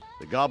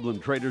the Goblin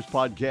Traders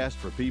podcast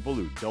for people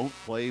who don't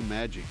play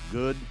Magic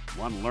good,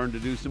 want to learn to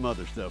do some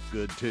other stuff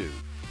good too.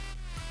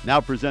 Now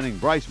presenting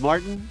Bryce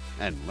Martin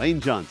and Lane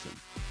Johnson.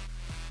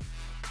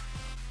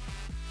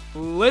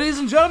 Ladies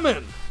and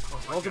gentlemen,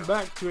 welcome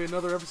back to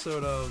another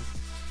episode of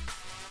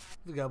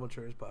the Goblin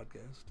Traders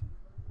podcast.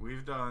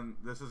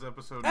 This is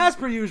episode... As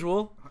per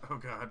usual. Oh,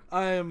 God.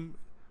 I am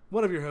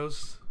one of your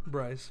hosts,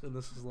 Bryce, and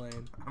this is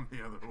Lane. I'm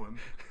the other one.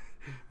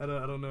 I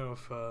don't know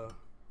if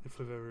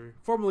we've ever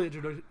formally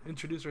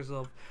introduced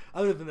ourselves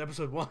other than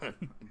episode 1.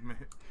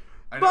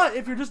 But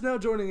if you're just now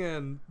joining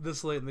in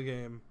this late in the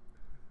game,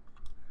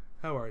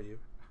 how are you?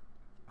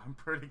 I'm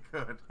pretty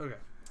good. Okay.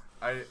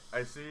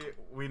 I see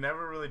we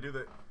never really do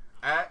the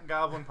at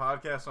Goblin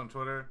Podcast on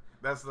Twitter.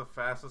 That's the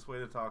fastest way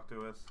to talk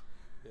to us.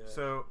 Yeah.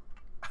 So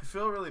I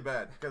feel really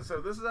bad because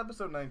this is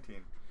episode 19.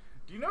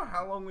 Do you know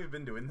how long we've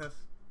been doing this?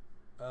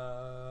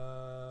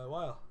 A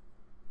while.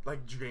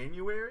 Like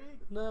January?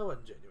 No, it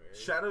wasn't January.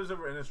 Shadows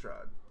over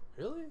Innistrad.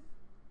 Really?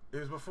 It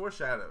was before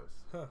Shadows.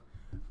 Huh.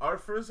 Our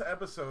first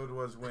episode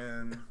was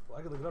when... Well,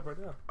 I can look it up right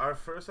now. Our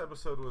first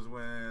episode was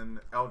when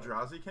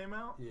Eldrazi came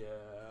out.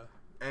 Yeah.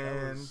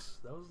 And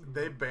that was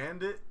they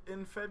banned it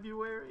in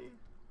February.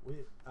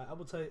 I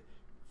will tell you,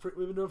 we've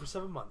been doing it for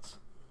 7 months.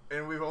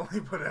 And we've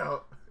only put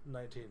out...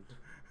 19.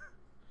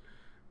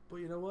 But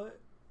you know what?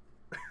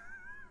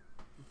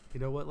 You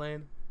know what,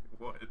 Lane?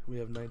 What? We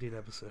have 19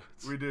 episodes.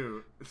 We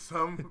do.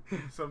 Some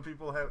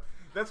people have...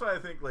 That's why I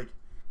think, like...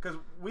 Because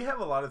we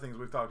have a lot of things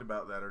we've talked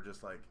about that are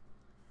just like,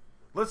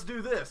 let's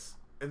do this,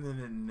 and then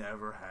it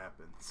never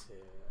happens.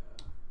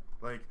 Yeah.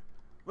 Like,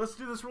 let's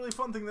do this really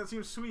fun thing that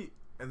seems sweet,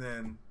 and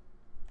then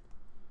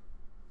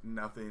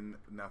nothing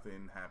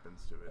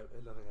happens to it.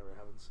 Nothing ever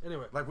happens.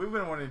 Anyway. Like, we've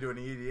been wanting to do an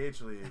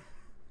EDH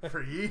league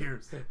for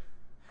years.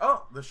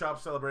 Oh, the shop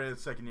celebrated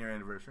its 2nd year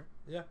anniversary.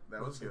 Yeah.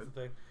 That was good.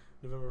 The thing.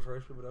 November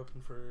 1st, we've been open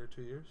for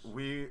 2 years.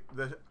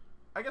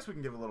 I guess we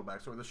can give a little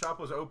backstory. The shop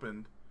was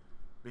opened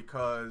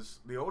because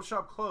the old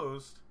shop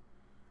closed,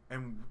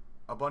 and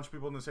a bunch of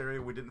people in this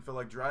area, we didn't feel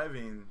like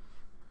driving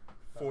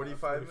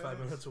 45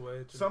 minutes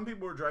away. Some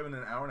people were driving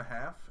an hour and a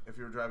half if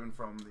you were driving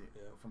from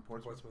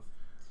Portsmouth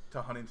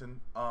to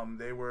Huntington.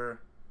 They were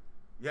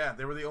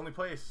the only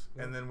place,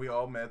 and then we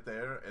all met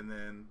there, and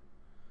then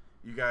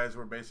you guys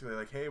were basically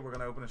like, hey, we're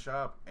gonna open a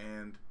shop,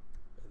 and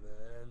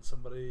then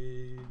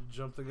somebody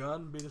jumped the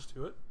gun and beat us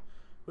to it,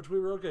 which we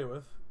were okay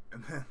with.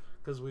 And then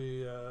because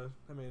we,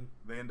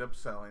 they ended up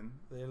selling.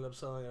 They ended up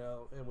selling it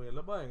out, and we ended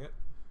up buying it.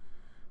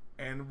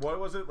 And what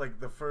was it, like,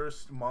 the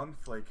first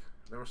month, like,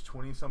 there was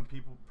 20-some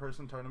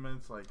person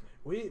tournaments, like...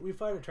 We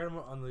fired a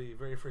tournament on the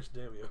very first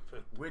day we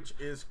opened. Which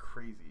is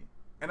crazy.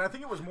 And I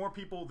think it was more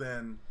people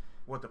than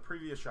what the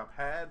previous shop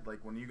had. Like,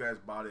 when you guys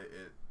bought it,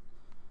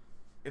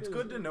 it's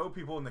good to know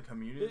people in the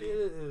community.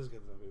 It is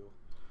good to know people.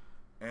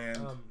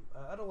 And...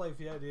 I don't like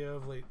the idea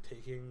of, like,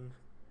 taking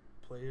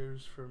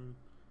players from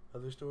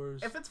other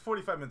stores. If it's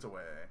 45 minutes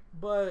away.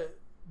 But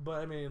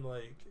I mean,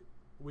 like,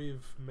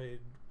 we've made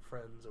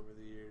friends over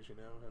the years, you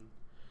know, and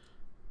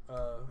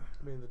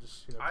I mean, they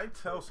just, you know. I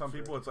tell some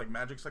people it's like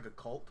Magic's like a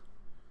cult.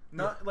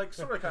 Not like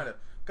sort of kind of,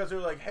 because they're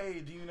like, hey,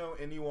 do you know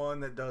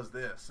anyone that does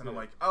this? And I'm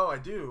like, oh, I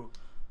do,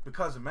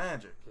 because of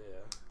Magic. Yeah.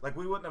 Like,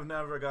 we wouldn't have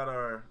never got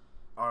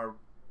our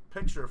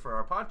picture for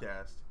our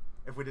podcast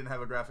if we didn't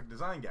have a graphic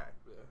design guy.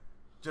 Yeah.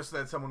 Just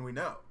that someone we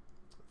know.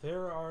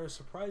 There are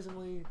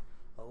surprisingly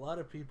a lot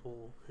of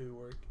people who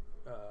work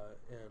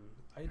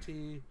in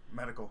IT,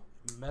 medical.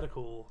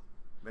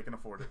 They can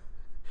afford it.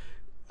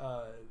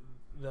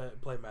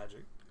 That play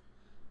Magic.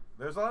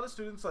 There's a lot of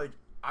students, like,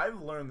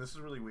 I've learned, this is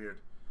really weird,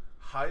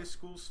 high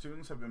school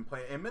students have been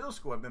playing, in middle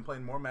school, I've been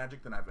playing more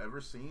Magic than I've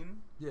ever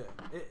seen. Yeah,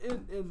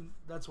 and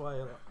that's why,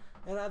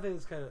 and I think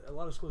it's kind of, a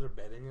lot of schools are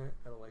banning it.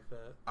 I don't like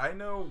that. I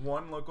know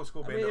one local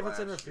school banned it last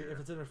year. If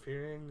it's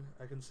interfering,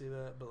 I can see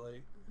that, but,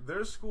 like...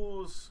 There's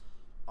schools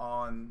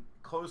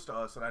close to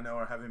us that I know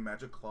are having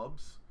Magic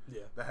clubs.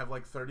 Yeah. That have,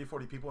 like, 30,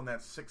 40 people in that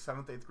 6th,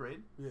 7th, 8th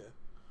grade. Yeah.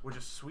 Which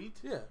is sweet.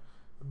 Yeah.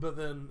 But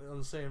then on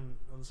the same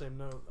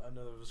note, I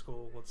know there was a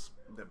school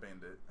that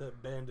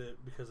banned it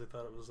because they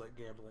thought it was like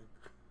gambling.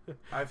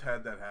 I've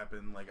had that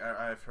happen. Like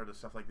I've heard of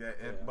stuff like that.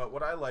 And, But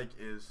what I like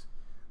is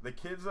the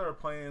kids that are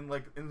playing,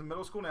 like in the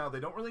middle school now, they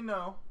don't really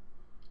know.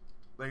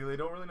 Like they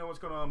don't really know what's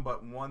going on.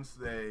 But once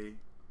they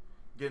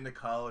get into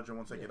college and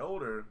once they get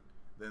older,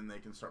 then they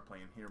can start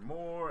playing here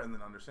more and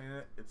then understanding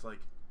it. It's like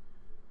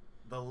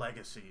the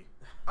legacy.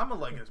 I'm a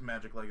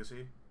Magic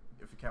legacy,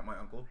 if you count my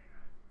uncle.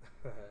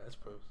 I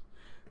suppose.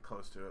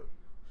 Close to it.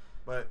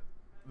 But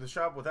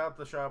without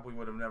the shop, we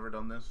would have never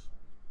done this.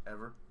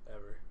 Ever.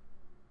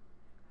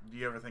 Do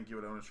you ever think you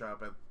would own a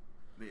shop at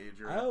the age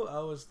you're at? I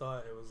always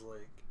thought it was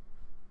like,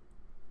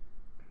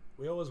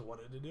 we always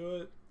wanted to do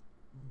it,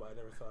 but I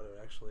never thought it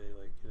would actually,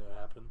 like, you know,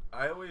 happen.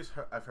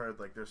 I've heard,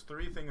 like, there's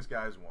 3 things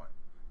guys want.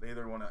 They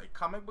either want a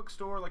comic book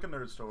store, like a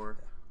nerd store,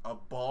 a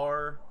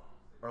bar,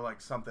 or,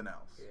 like, something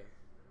else.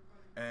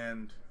 Yeah.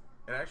 And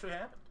it actually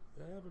happened.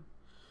 It happened.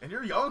 And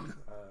you're young.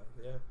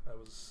 Yeah, I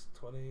was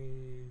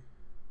 20.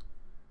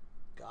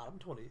 God, I'm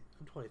 20.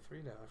 I'm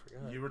 23 now. I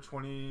forgot. You were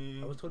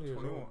 20. I was 20 years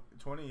old.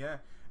 20, yeah.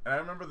 And I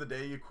remember the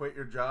day you quit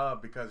your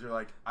job because you're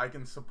like, I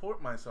can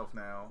support myself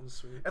now. It was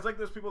sweet. It's like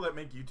those people that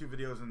make YouTube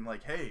videos and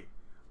like, hey,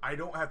 I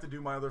don't have to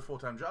do my other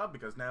full-time job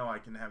because now I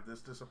can have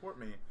this to support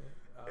me.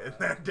 And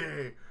that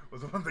day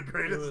was one of the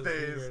greatest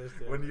days.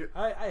 When you,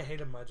 I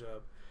hated my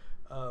job.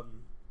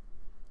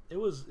 It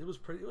was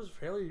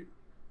fairly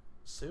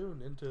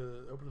soon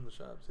into opening the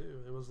shop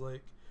too. It was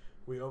like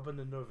we opened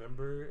in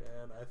November,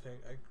 and I think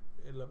I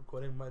ended up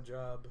quitting my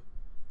job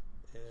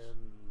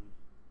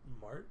in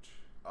March.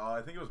 Oh,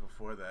 I think it was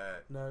before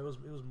that. No, it was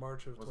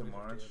March of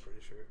 2015. I'm pretty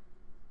sure.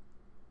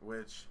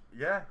 Which,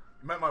 yeah,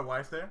 you met my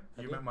wife there.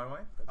 You met my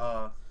wife.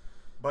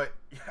 But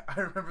yeah, I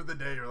remember the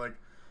day you're like,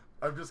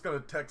 I'm just gonna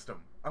text him.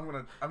 I'm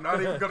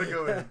not even gonna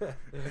go in.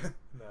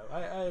 No,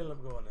 I ended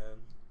up going in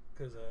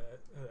because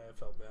I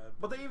felt bad.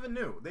 But they even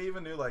knew. They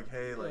even knew, like,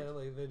 hey, yeah,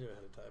 like they knew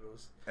ahead of time.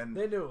 And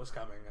they knew it was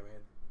coming. I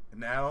mean,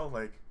 now,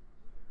 like,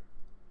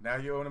 now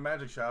you own a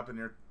magic shop,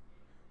 and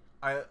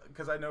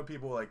because I know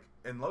people like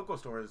in local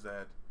stores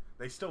that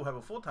they still have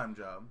a full-time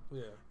job.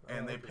 Yeah,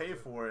 and they pay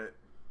for it.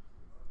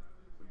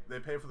 They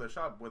pay for their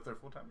shop with their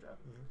full-time job,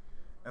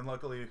 and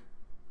luckily,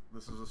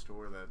 this is a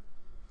store that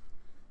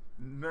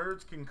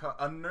nerds can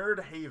a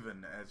nerd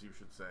haven, as you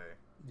should say.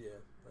 Yeah,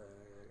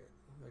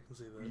 I can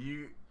see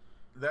that.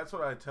 That's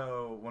what I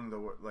tell one of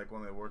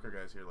the worker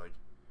guys here. Like,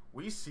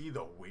 we see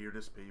the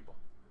weirdest people,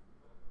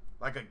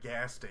 like a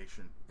gas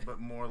station, but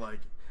more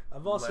like.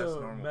 I've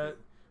also met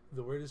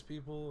the weirdest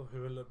people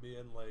who end up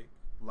being like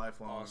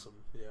lifelong. Awesome,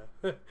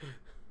 yeah.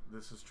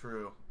 This is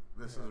true.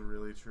 This is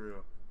really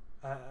true.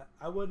 I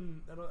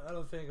don't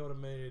think I would have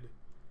made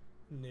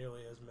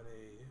nearly as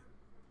many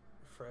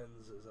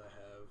friends as I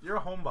have. You're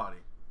a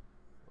homebody.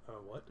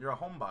 What? You're a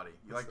homebody.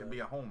 You like to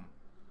be at home.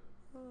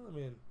 Well, I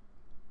mean,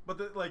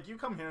 but like you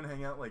come here and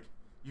hang out. Like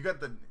you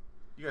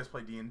guys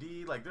play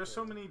D&D. Like there's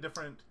so many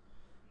different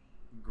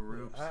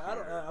groups.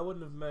 I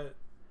wouldn't have met.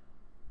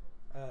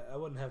 I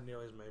wouldn't have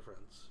nearly as many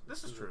friends.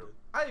 This is true.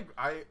 I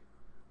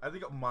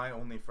think my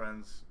only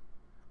friends,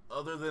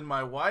 other than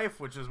my wife,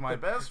 which is my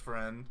best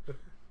friend,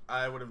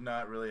 I would have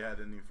not really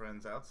had any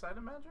friends outside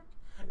of Magic.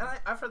 And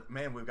I've heard,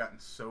 man, we've gotten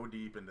so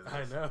deep into this.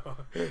 I know.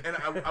 And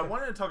I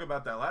wanted to talk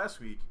about that last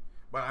week,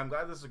 but I'm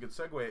glad this is a good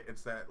segue.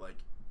 It's that like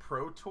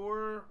Pro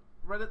Tour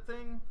Reddit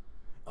thing.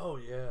 Oh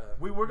yeah.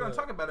 We were going to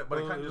talk about it, but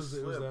it kind of just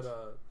slipped. It was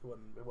that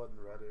it wasn't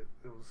Reddit.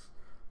 It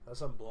was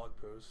some blog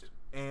post.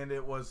 And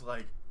it was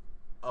like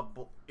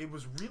it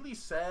was really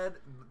sad.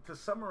 To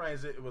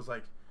summarize it, it was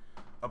like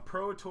a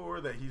pro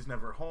tour that he's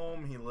never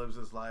home. He lives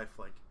his life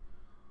like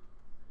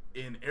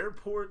in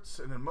airports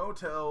and in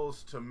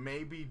motels to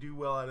maybe do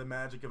well at a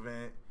Magic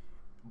event,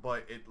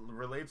 but it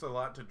relates a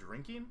lot to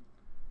drinking.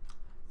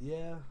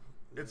 Yeah.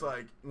 It's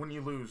like when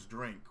you lose,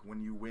 drink.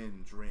 When you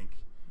win, drink.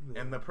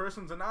 Yeah. And the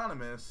person's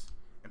anonymous,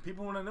 and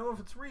people want to know if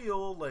it's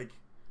real. Like,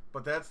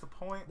 but that's the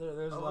point.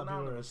 There's a lot of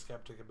people who are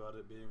skeptic about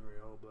it being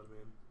real, but I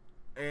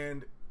mean,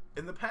 and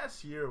in the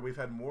past year, we've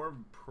had more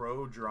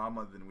pro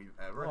drama than we've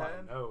ever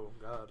had. Oh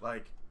God!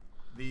 Like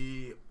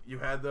you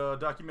had the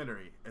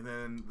documentary, and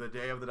then the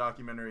day of the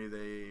documentary,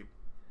 they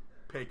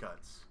pay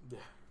cuts. Yeah.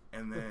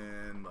 And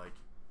then like,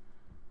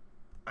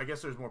 I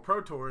guess there's more pro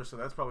tours, so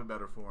that's probably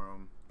better for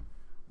them.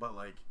 But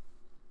like,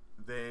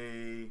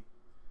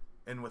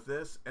 and with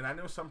this, and I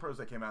know some pros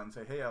that came out and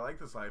say, "Hey, I like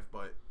this life,"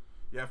 but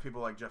you have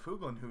people like Jeff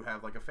Hooglin who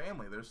have like a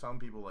family. There's some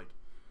people like.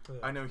 Yeah.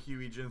 I know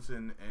Huey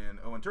Jensen and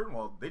Owen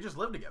Turtenwald, they just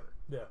live together.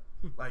 Yeah.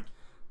 Like,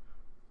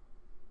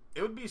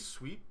 it would be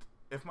sweet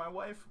if my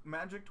wife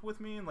magicked with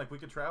me and, like, we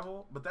could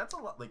travel, but that's a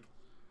lot. Like,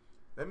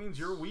 that means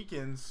your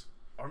weekends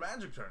are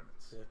Magic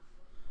tournaments.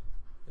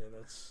 Yeah. And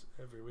that's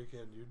every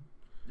weekend.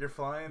 You're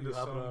flying to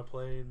hop on a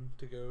plane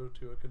to go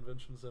to a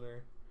convention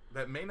center.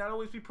 That may not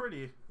always be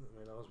pretty.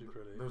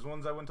 There's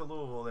ones I went to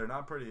Louisville, they're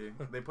not pretty.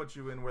 They put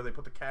you in where they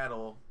put the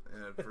cattle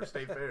for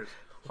state fairs.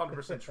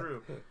 100%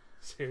 true.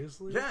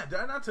 Seriously? Yeah, did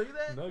I not tell you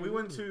that? No, we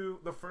went to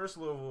the first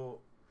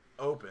Louisville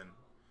Open,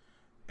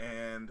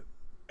 and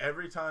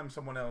every time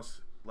someone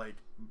else like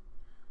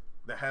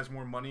that has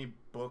more money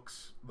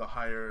books the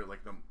higher,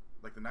 like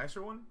the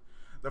nicer one.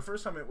 The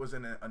first time it was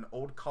in an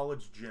old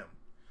college gym,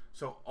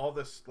 so all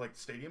this like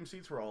stadium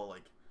seats were all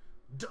like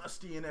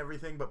dusty and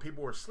everything, but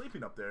people were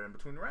sleeping up there in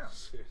between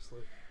rounds.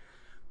 Seriously.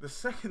 The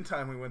second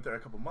time we went there a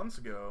couple months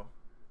ago,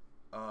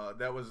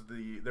 there was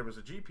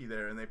a GP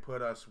there, and they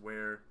put us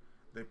where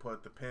they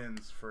put the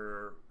pins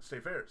for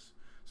state fairs.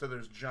 So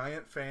there's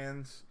giant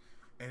fans,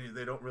 and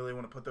they don't really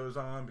want to put those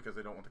on because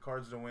they don't want the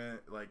cards to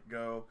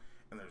go.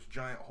 And there's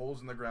giant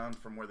holes in the ground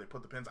from where they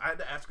put the pins. I had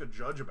to ask a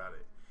judge about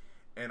it,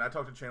 and I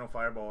talked to Channel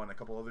Fireball and a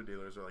couple other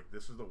dealers. They're like,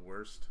 "This is the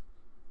worst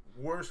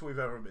we've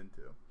ever been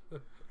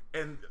to."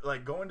 And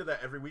like going to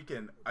that every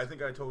weekend. I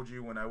think I told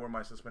you when I wore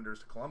my suspenders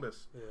to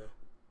Columbus. Yeah.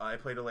 I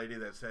played a lady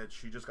that said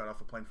she just got off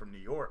a plane from New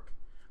York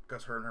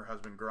because her and her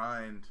husband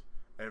grind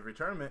every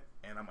tournament,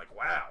 and I'm like,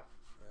 wow.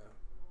 Yeah.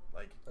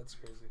 Like, that's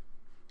crazy.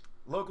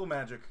 Local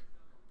Magic.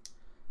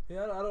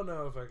 Yeah, I don't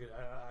know if I could.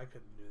 I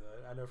couldn't do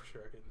that. I know for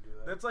sure I couldn't do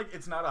that. That's like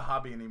it's not a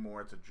hobby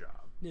anymore; it's a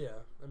job. Yeah,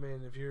 I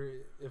mean,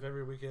 if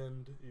every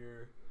weekend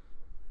you're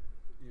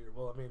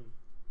well, I mean,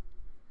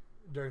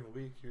 during the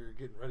week you're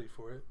getting ready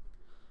for it,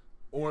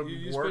 or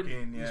you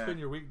working. You spend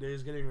your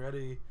weekdays getting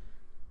ready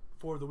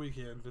for the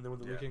weekend, and then when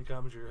the weekend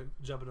comes, you're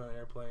jumping on an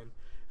airplane,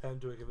 heading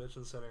to a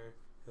convention center,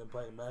 and then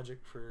playing Magic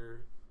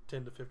for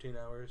 10 to 15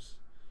 hours.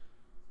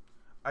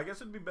 I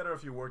guess it'd be better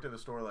if you worked at a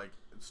store like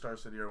Star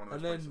City or one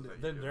of those places.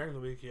 And then during the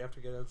week you have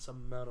to get in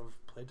some amount of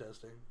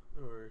playtesting,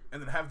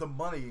 and then have the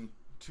money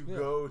to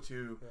go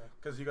to,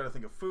 because you got to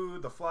think of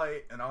food, the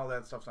flight, and all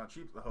that stuff's not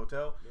cheap. The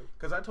hotel,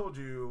 because I told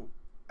you,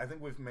 I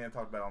think we may have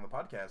talked about it on the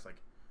podcast. Like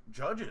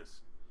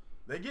judges,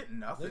 they get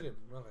nothing. They get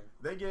nothing.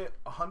 They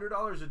get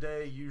 $100 a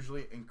day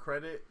usually in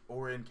credit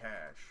or in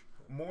cash.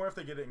 More if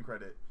they get it in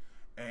credit,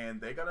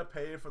 and they gotta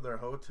pay for their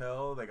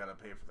hotel. They gotta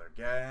pay for their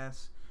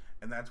gas.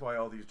 And that's why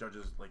all these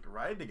judges like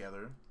ride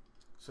together,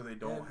 so they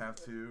don't have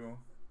to.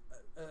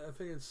 I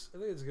think it's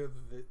good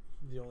that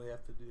you only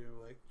have to do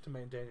like to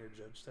maintain your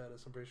judge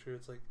status. I'm pretty sure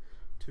it's like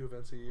 2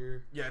 events a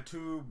year. Yeah,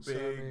 2 big.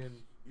 So, I mean,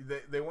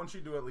 they want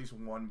you to do at least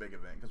 1 big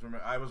event. Because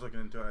remember, I was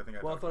looking into it.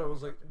 I thought it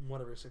was like 1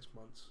 every 6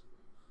 months.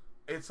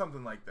 It's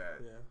something like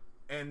that.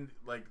 Yeah. And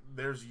like,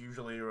 there's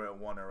usually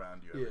 1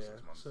 around you every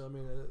 6 months. So I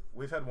mean,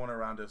 we've had 1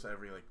 around us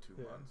every like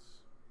 2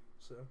 months.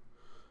 So.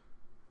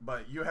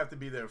 But you have to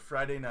be there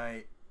Friday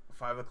night.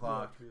 5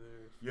 o'clock.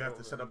 You have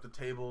to set up the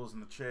tables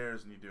and the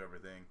chairs, and you do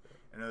everything.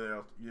 And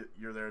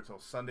you're there until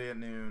Sunday at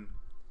noon. And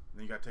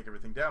then you got to take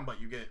everything down,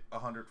 but you get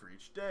 $100 for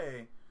each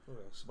day.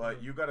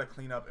 But you got to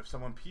clean up. If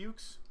someone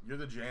pukes, you're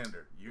the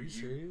janitor. Are you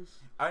serious?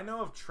 I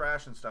know of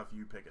trash and stuff.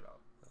 You pick it up.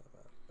 Oh,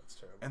 man. That's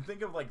terrible. And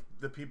think of like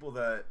the people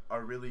that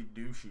are really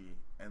douchey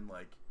and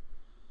like,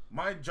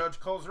 my judge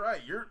calls right.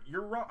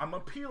 You're wrong. I'm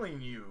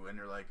appealing you, and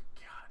you're like,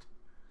 God.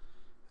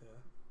 Yeah.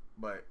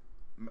 But.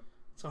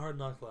 It's a hard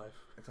knock life.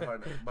 It's a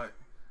hard knock, but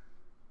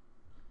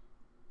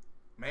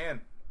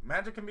man,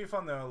 Magic can be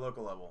fun though at a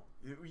local level.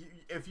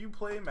 If you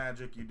play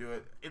Magic, you do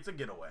it. It's a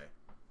getaway.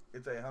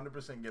 It's a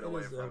 100%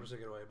 getaway. It is 100%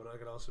 getaway, but it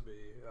could also be.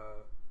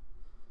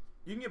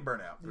 You can get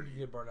burnt out. You can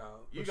get burnt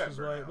out. Which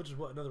is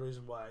another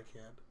reason why I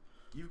can't.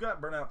 You've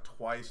got burnt out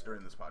twice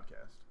during this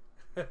podcast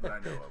that I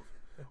know of.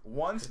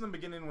 Once in the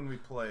beginning when we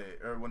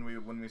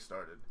when we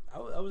started. I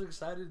was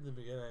excited in the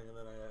beginning, and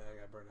then I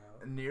got burnt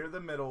out. Near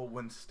the middle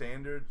when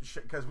standard,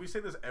 because we say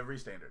this every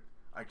standard.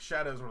 Like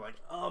Shadows, we're like,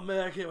 oh man,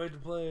 I can't wait to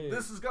play.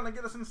 This is gonna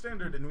get us in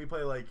standard, and we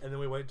play like, and then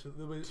we wait 2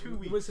 weeks.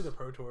 We wait to the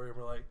Pro Tour, and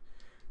we're like,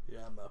 yeah,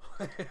 I'm not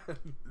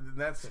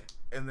playing.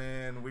 And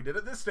then we did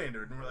it this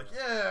standard, and we're like,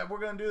 yeah, we're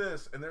gonna do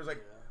this. And there's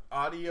like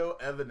audio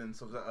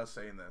evidence of us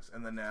saying this,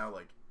 and then now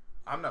like,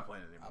 I'm not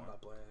playing anymore. I'm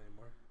not playing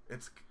anymore.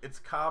 It's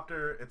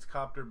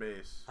copter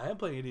base. I am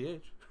playing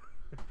EDH.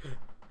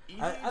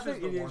 I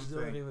think EDH is the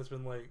only thing that's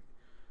been like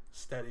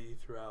steady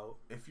throughout.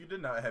 If you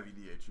did not have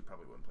EDH, you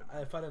probably wouldn't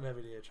play. If I didn't have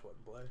EDH, I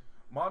wouldn't play.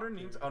 Modern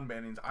needs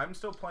unbannings. I'm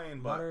still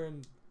playing, but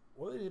Modern.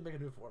 Well, they need to make a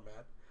new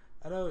format.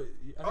 I know.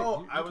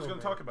 I was going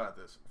to talk about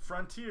this.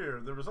 Frontier.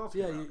 The results.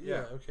 Yeah.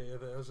 Okay.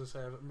 I was gonna say.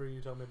 I remember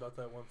you telling me about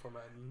that one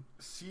format in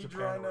Siege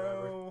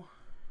Rhino.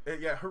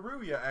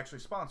 Haruya actually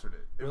sponsored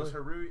it. It was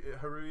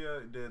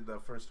Haruya did the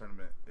first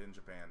tournament in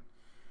Japan,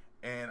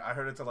 and I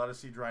heard it's a lot of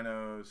Siege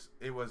Rhinos.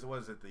 It was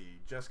it the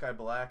Jeskai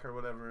Black or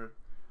whatever.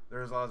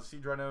 There was a lot of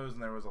Siege Rhinos,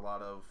 and there was a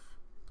lot of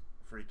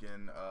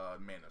freaking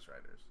Manus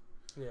Riders.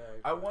 Yeah,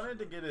 I wanted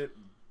to get it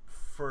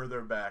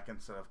further back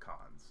instead of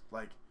cons.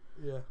 Like,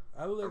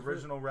 I would like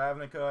original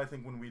Ravnica. I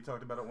think when we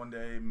talked about it one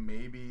day,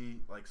 maybe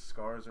like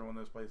Scars are one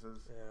of those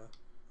places.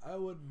 Yeah, I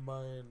wouldn't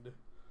mind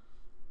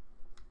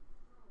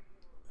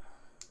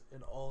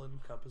an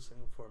all-encompassing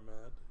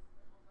format,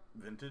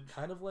 vintage,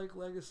 kind of like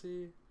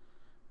Legacy,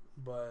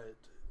 but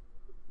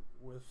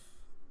with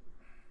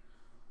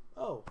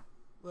I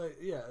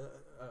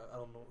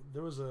don't know.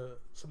 There was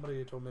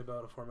somebody told me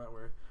about a format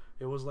where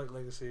it was like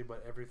Legacy,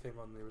 but everything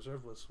on the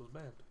reserve list was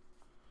banned.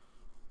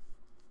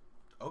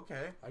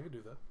 Okay, I could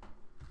do that.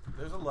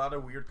 There's a lot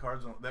of weird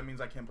cards. That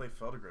means I can't play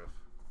Feldergriff.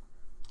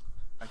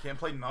 I can't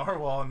play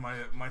Narwhal on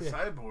my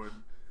sideboard.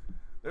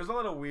 There's a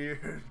lot of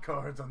weird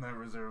cards on that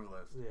reserve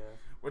list. Yeah.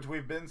 Which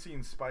we've been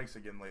seeing spikes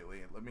again lately.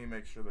 Let me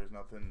make sure there's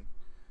nothing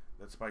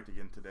that spiked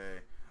again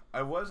today.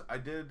 I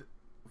did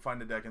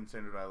find a deck in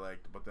Standard I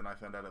liked, but then I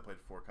found out I played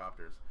 4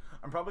 Copters.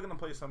 I'm probably going to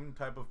play some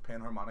type of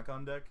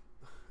Panharmonicon deck.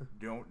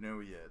 Don't know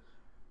yet.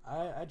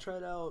 I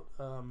tried out,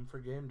 for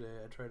game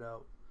day, I tried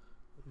out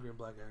Green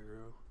Black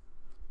Aggro,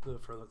 the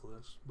Furlick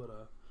list, but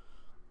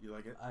you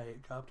like it? I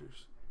hate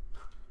Copters.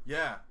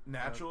 Yeah,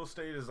 natural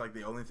state is like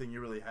the only thing you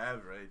really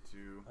have, right?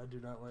 I do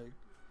not like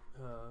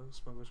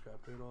Smuggler's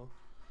Copter at all.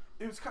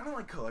 It was kind of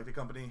like Collected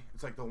Company.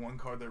 It's like the one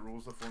card that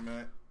rules the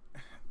format.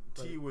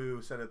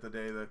 T-Woo said it the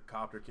day the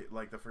Copter,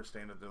 like the first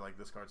standard, they're like,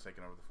 this card's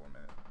taking over the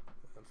format.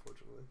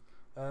 Unfortunately.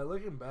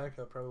 Looking back,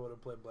 I probably would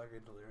have played Black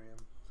Age Delirium,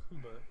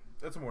 but...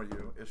 That's more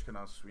you.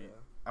 Ishkanaz Sweet.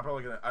 Yeah.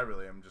 I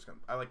really am just gonna...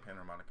 I like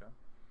Panharmonica.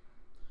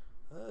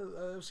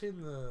 I've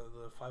seen the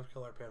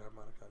 5-color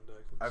Panharmonicon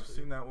deck. I've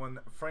seen that one.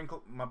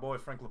 My boy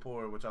Frank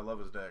Lepore, which I love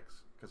his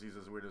decks because he's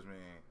as weird as me.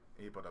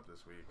 He put up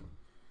this week,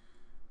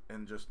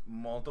 and just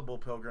multiple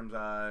Pilgrim's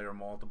Eye or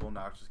multiple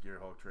Noxious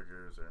Gearhulk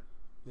triggers or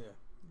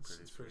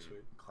it's pretty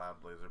sweet.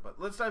 Cloud Blazer. But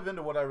let's dive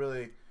into what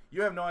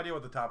you have no idea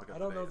what the topic of I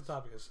don't today know what is. the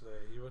topic is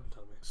today. You wouldn't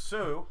tell me.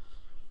 So,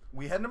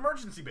 we had an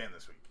emergency ban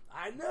this week.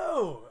 I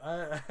know.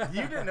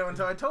 You didn't know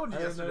until I told you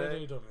yesterday. I know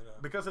you told me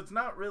that. Because it's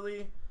not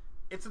really,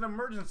 it's an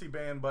emergency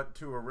ban, but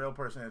to a real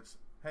person, it's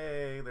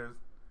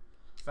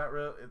it's not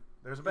real.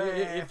 There's a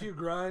ban. If you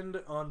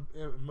grind on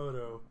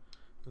Moto,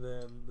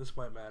 then this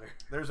might matter.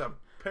 There's a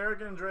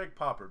Peregrine Drake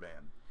Popper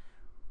ban,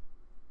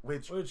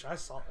 which I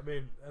saw. I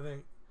mean, I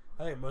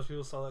think most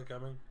people saw that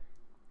coming.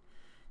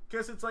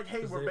 Because it's like,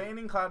 hey, we're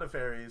banning Cloud of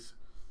Fairies,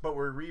 but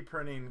we're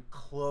reprinting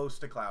close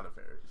to Cloud of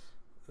Fairies.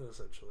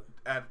 Essentially.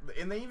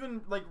 And they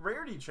even, like,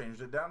 Rarity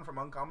changed it down from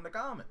uncommon to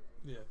common.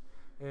 Yeah.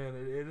 And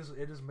it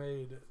is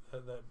made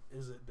that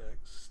Izzet deck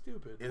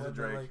stupid. Izzet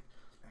Drake. Like,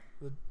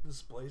 the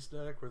Displace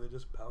deck where they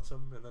just bounce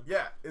them and then...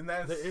 Yeah, and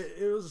that's...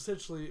 It was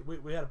essentially...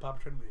 We had a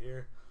Pop tournament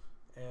here,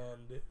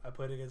 and I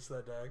played against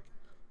that deck.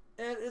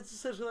 And it's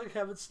essentially like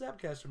having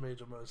Snapcaster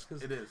Mage almost.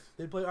 Cause it is.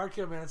 They play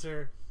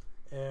Archaeomancer,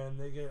 and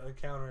they get a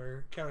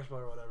counter spell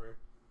or whatever.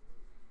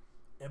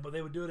 But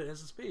they would do it at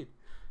instant speed.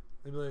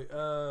 They'd be like,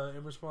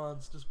 in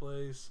response,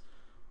 displace,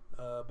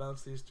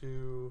 bounce these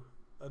two,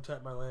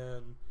 untap my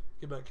land,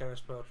 get back counter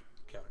spell,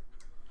 counter.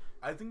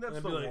 I think that's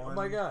and the be like, one. Oh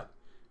my god,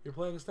 you're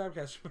playing a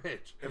Snapcaster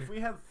Mage. If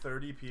we had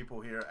 30 people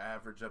here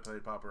average that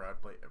played Popper,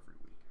 I'd play every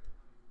week.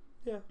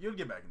 Yeah. You'd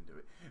get back into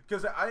it.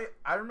 Because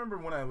I remember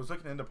when I was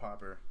looking into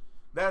Popper,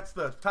 that's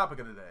the topic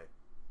of the day.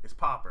 It's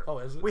Popper. Oh,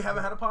 is it? We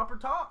haven't had a Popper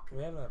talk.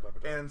 We haven't had a Popper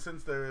talk. And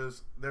since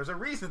there's a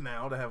reason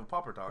now to have a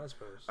Popper talk, I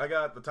suppose. I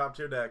got the top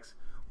tier decks,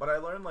 but I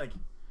learned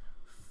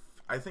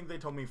I think they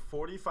told me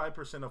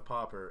 45% of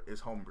Popper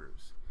is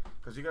homebrews,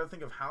 because you got to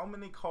think of how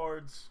many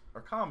cards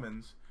are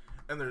commons,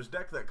 and there's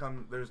decks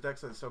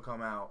that still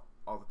come out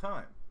all the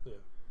time.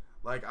 Yeah.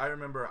 Like I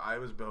remember I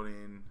was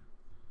building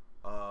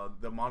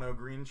the mono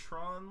green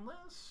Tron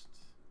list.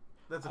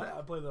 That's it.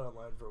 I played that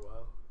online for a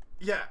while.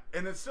 Yeah,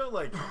 and it's still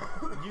like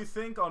you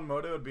think on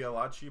Moto it'd be a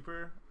lot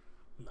cheaper.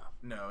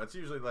 No, it's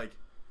usually like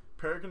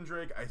Peregrine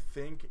Drake. I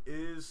think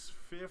is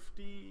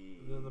 50.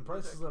 The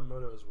prices on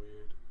Moto is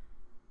weird.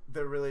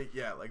 They're really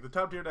like the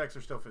top tier decks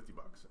are still $50.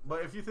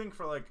 But if you think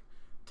for like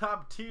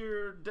top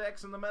tier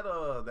decks in the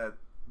meta, that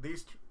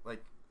these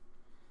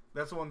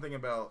that's the one thing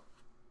about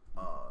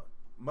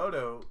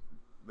Moto,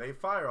 they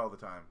fire all the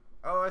time.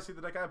 Oh, I see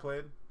the deck I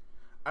played.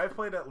 I've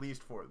played at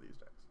least 4 of these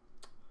decks.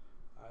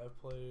 I've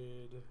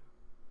played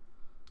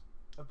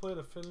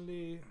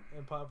Affinity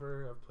and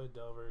Popper. I've played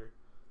Delver.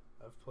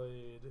 I've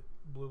played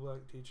Blue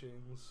Black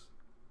Teachings.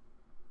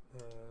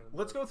 And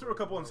let's go through a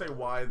couple and say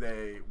why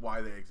they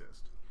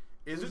exist.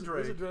 Izzet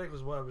Drake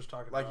was what I was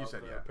talking about. Like you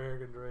said, yeah.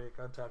 Peregrine Drake,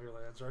 untap your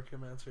lands,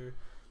 Archaeomancer. You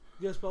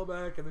get a spell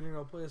back, and then you're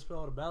going to play a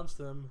spell to bounce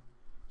them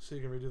so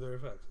you can redo their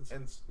effects.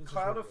 It's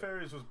Cloud of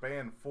Fairies was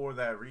banned for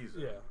that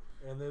reason. Yeah.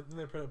 And then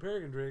they put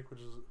Peregrine Drake,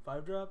 which is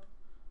 5-drop,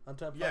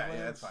 untap 5 lands.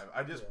 Yeah, it's 5.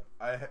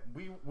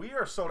 We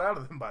are sold out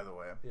of them, by the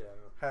way.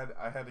 Yeah.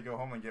 I had to go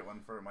home and get one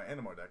for my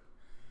Animo deck.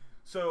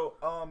 So,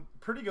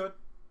 pretty good.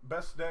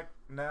 Best deck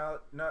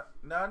now, not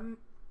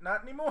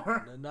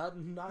anymore. Not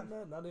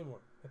anymore.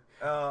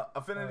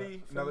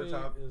 Affinity, another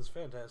top. Is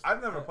fantastic.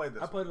 I've never played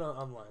this. I played it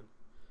online.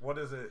 What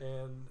is it?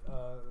 And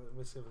let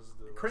me see if this is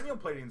the Cranial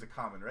Plating's a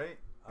common, right?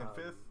 In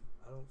 5th?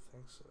 I don't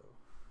think so.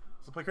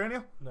 Does it play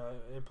Cranial? No,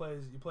 you play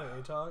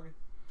ATOG.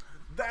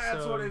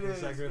 That's what it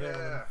is.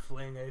 Yeah.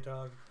 Fling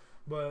ATOG.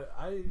 But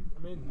I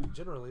mean,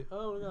 generally,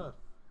 oh my god.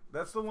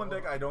 That's the one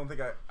deck I don't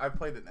think I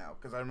played it now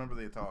because I remember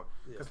the ATOG.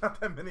 Because not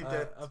that many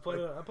decks. I played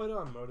it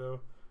on Moto.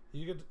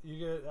 You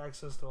get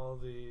access to all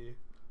the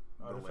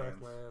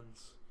artifact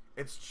lands.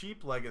 It's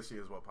cheap legacy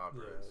is what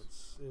Popper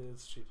is.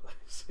 It's cheap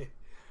legacy.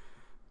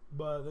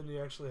 But then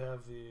you actually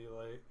have the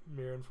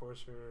Mirror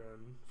Enforcer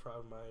and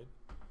Frogmite.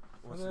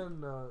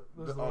 And then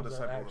those ones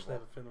that actually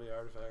have affinity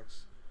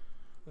artifacts.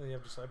 And then you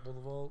have Disciple the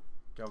Vault.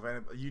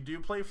 Galvanic. You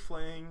do play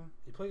Fling.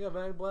 You play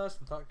Galvanic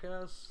Blast and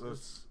Thoughtcast.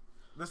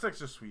 This deck's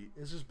just sweet.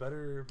 It's just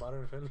better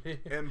modern affinity.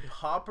 And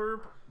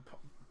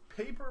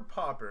Paper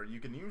Popper, you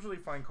can usually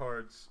find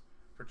cards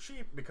for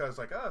cheap because,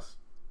 like us,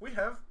 we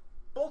have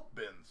bulk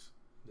bins.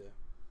 Yeah.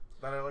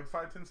 That are like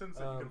 5-10 cents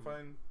that you can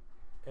find.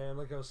 And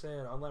like I was saying,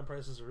 online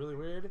prices are really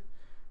weird.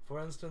 For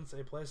instance,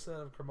 a playset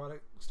of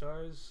Chromatic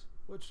Stars,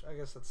 which I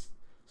guess that's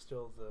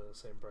still the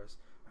same price.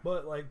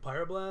 But like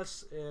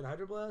Pyroblasts and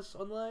Hydroblasts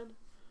online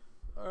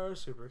are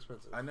super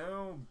expensive. I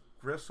know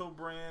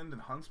Gristlebrand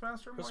and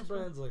Huntsmaster.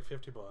 Gristlebrand's like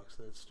 $50.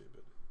 That's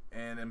stupid.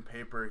 And in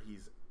paper,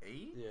 he's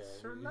 8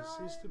 or 9.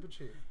 He's stupid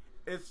cheap.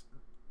 It's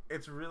a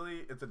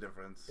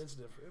difference. It's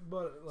different,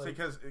 but like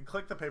because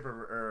click the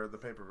paper.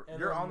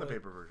 You're on the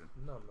paper version.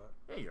 No, I'm not.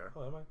 Yeah, you are.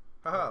 Oh, am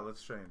I? Haha,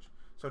 let's change.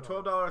 So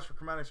 $12 for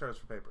Chromatic Stars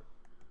for paper.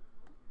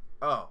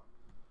 Oh,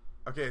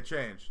 okay, it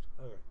changed.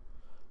 Okay.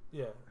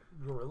 Yeah,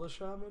 Gorilla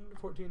Shaman,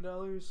 $14.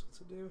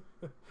 What's it do?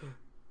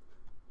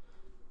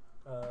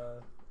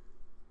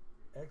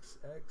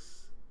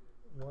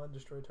 XX1,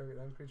 destroy target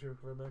non-creature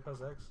for mana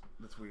cost X.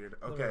 That's weird.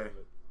 Never Okay. heard of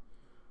it.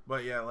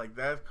 But yeah, like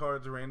that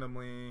card's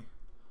randomly.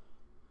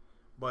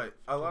 But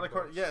a lot of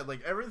cards, yeah,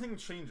 like everything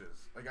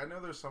changes. Like I know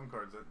there's some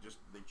cards that just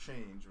they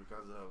change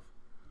because of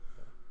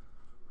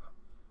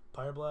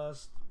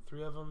Pyroblast,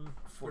 3 of them,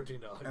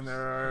 $14. And there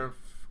are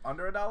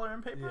under $1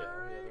 in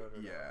paper.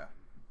 Yeah. Yeah.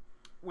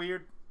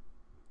 Weird.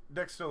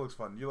 Deck still looks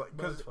fun. You like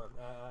because it's fun.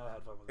 I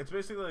had fun with it. It's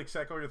basically like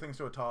sack all your things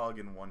to a Tog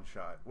in one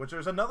shot. Which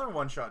there's another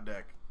one shot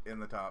deck in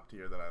the top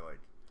tier that I like.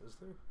 Is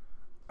there?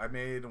 I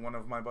made one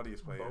of my buddies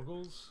play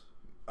Bogles?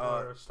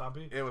 Or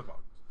Stompy? It was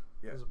Boggles.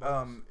 Yeah. Was it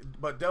Boggles?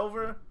 But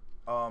Delver.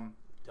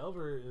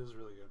 Delver is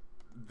really good.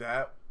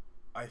 That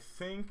I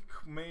think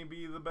may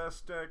be the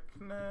best deck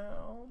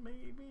now.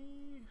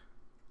 Maybe.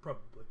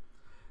 Probably.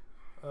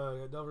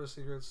 Delver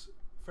Secrets.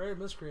 Fairy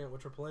Miscreant,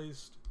 which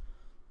replaced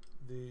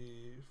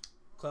the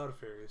Cloud of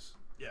Fairies.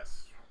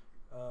 Yes.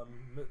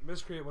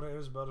 Miscreant, when it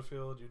enters the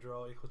battlefield, you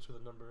draw equal to the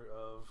number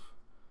of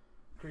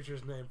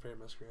creatures named Fairy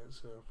Miscreant.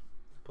 So,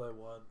 play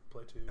 1,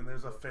 play 2. And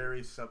there's a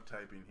fairy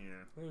subtyping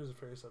here. There's a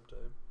fairy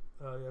subtype.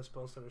 Yeah,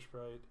 Spell Center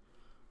Sprite,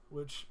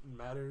 which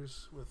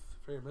matters with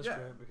Fairy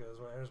Miscreant because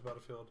when it enters the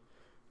battlefield,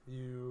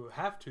 you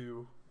have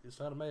to, it's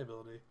not a May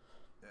ability,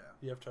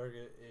 you have to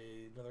target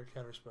another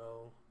counter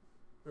spell,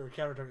 or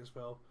counter target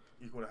spell.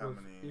 Equal to how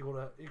many?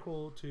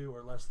 Equal to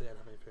or less than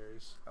how many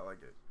fairies. I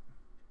like it.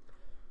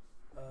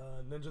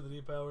 Ninja of the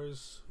Deep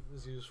Powers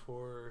is used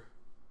for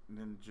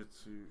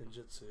Ninjutsu.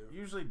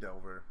 Usually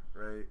Delver,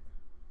 right?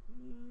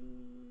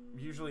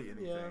 Usually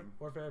anything. Yeah,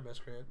 or Fairy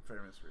Miscreant.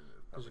 Fairy Miscreant.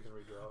 Because you can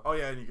redraw. Oh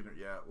yeah, and you can.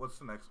 Yeah. What's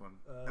the next one?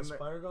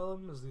 Spire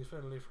Golem is the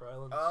affinity for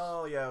islands.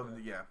 Oh yeah.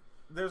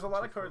 There's a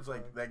lot of cards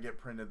like that get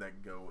printed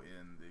that go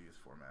in these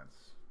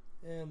formats.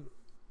 And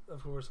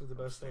of course, like the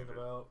best thing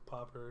about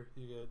Pauper,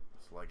 you get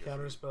Legacy.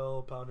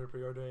 Counterspell, Pounder,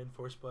 Preordain,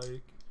 Force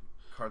Spike.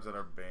 Cards that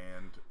are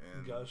banned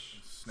and Gush,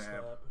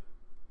 Snap.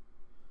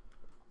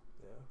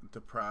 Yeah.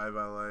 Deprive,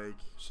 I like.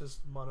 It's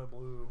just mono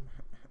blue.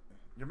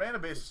 Your mana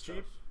base is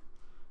cheap.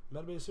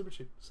 Mana base is super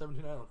cheap.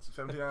 17 islands.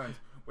 17 islands.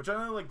 Which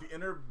I know, like the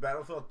inner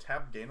battlefield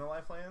tap gain a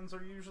life lands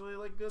are usually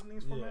like good in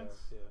these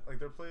formats. Yeah. Like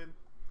they're played.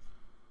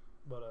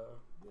 But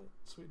yeah,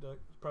 sweet deck.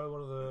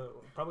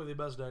 Probably the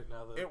best deck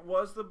now. That it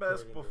was the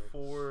best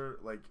before,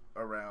 like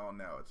around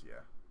now. It's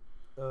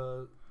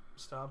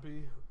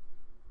Stompy.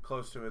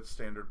 Close to its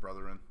standard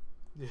brethren.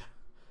 Yeah.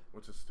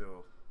 Which is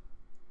still.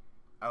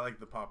 I like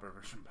the Pauper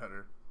version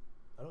better.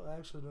 I don't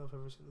actually know if I've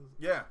ever seen this.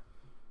 Yeah.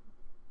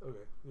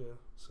 Okay. Yeah.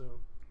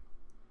 So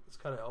it's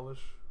kind of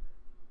elvish.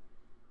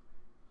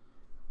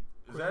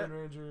 Is that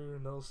Ranger,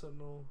 Null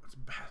Sentinel? It's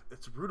bad.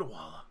 It's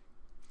Rudawalla.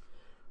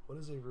 What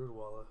is a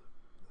Rudawalla?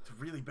 It's a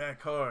really bad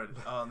card.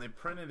 They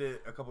printed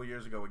it a couple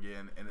years ago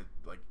again, and it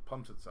like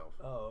pumps itself.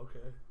 Oh,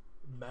 okay.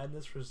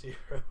 Madness for 0.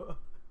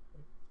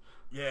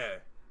 Yeah.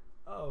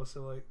 Oh,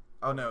 so like.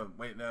 Oh no!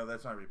 Wait, no,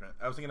 that's not a reprint.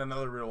 I was thinking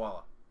another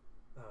Rudawalla.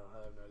 Oh,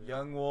 I have no idea.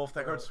 Young Wolf.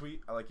 That card's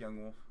sweet. I like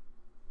Young Wolf.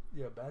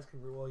 Yeah, Basking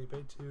Rudawalla. You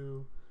pay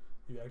 2,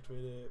 you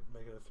activate it,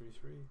 make it a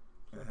 3/3.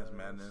 It has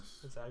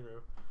madness. It's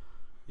aggro.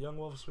 Young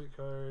Wolf, sweet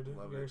card.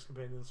 Garrick's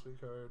Companion, sweet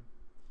card.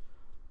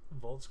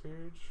 Vault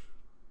Scourge.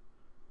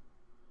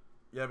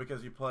 Yeah,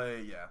 because you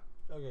play. Yeah.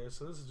 Okay,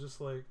 so this is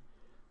just like.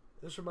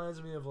 This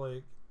reminds me of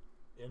like,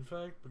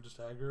 Infect, but just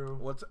aggro.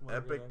 What's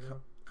Epic?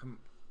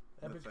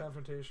 Epic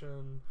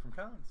Confrontation from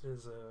Collins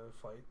is a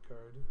fight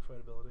card, fight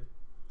ability.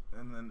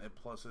 And then it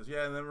pluses,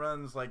 yeah, and then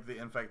runs like the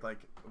Infect,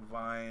 like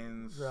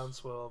Vines,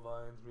 Groundswell,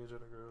 Vines,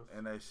 Mutagenic Growth,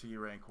 and I see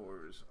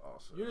Rancors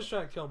also. You're just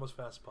trying to kill them as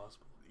fast as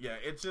possible. Yeah,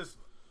 it's just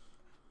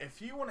if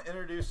you want to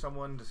introduce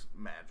someone to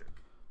Magic,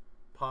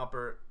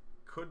 Pauper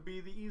could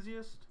be the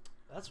easiest.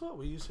 That's what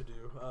we used to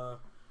do.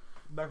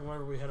 Back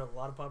whenever we had a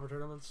lot of Pauper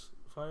tournaments,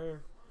 anybody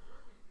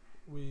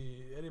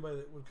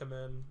that would come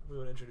in, we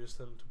would introduce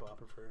them to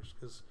Pauper first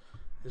because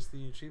it's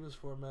the cheapest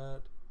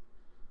format,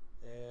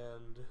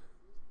 and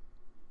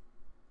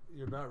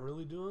you're not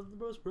really doing the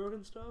most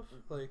broken stuff.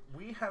 Like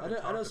we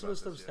haven't. I know some of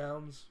the stuff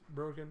sounds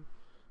broken,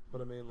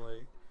 but I mean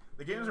like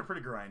the games are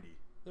pretty grindy.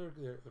 They're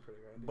pretty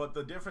grindy. But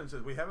the difference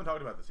is we haven't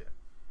talked about this yet.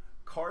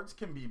 Cards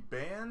can be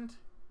banned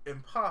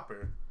in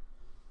Pauper,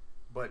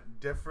 but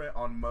different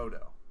on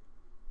Modo.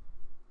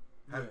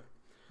 Yeah.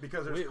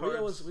 Because there's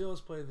cards. We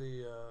always play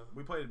the.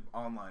 We played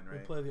online,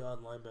 right? We play the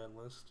online ban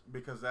list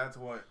because that's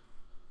what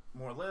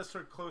more lists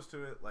are close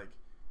to it. Like,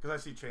 because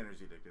I see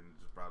Chainer's Edict and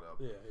just brought up.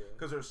 Yeah.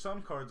 Because there's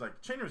some cards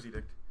like Chainer's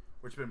Edict,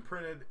 which have been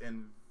printed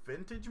in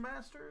Vintage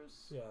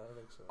Masters. Yeah, I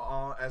think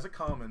so. As a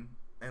common,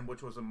 and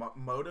which was a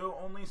Modo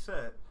only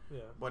set.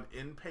 Yeah. But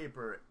in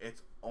paper,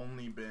 it's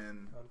only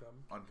been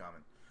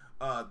uncommon.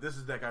 This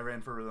is a deck I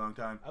ran for a really long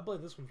time. I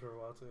played this one for a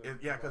while too.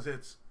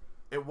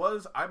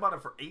 Because I bought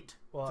it for 8.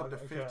 Well, it's up to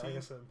 15. I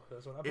guess I didn't play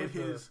this one. It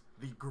is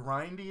the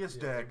grindiest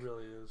deck. It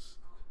really is.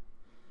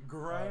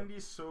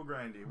 Grindy, so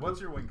grindy. What's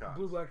your win cost?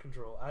 Blue Black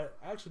Control. I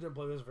actually didn't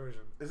play this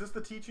version. Is this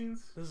the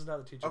Teachings? This is not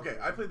the Teachings. Okay,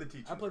 version. I played the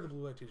Teachings. I played the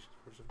Blue Black Teachings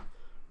version.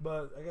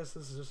 But I guess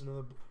this is just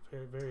another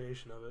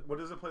variation of it. What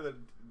does it play that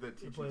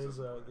Teachings? It plays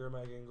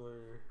Gurmag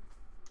Angler.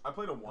 I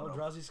played a 1.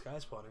 Eldrazi Sky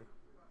Spawner.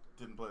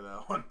 Didn't play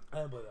that one. I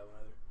didn't play that one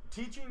either.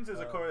 Teachings is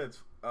a card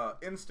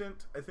that's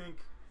instant, I think.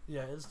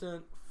 Yeah,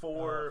 instant.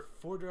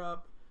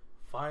 4-drop,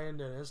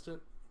 find an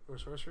instant or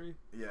sorcery.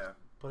 Yeah.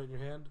 Put it in your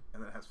hand.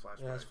 And then it has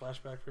flashback. It has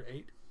flashback for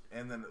 8.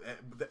 And then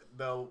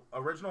the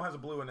original has a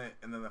blue in it,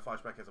 and then the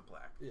flashback has a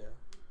black. Yeah.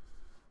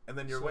 And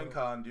then your win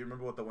con, do you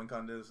remember what the win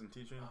con is in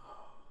teaching?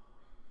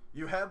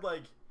 You had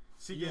like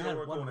Seagate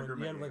Oracle and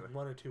Agreement. You had like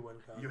 1 or 2 win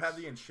cons. You had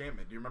the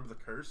enchantment. Do you remember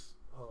the curse?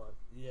 Hold on.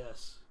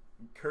 Yes.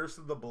 Curse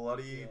of the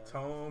Bloody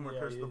Tome or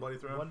Curse of the Bloody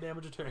Throne? 1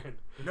 damage a turn.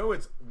 No,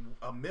 it's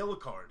a mill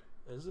card.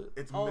 Is it?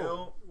 It's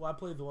mill. Well, I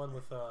played the one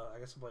with, I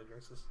guess I played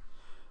Grixis.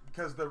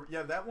 Because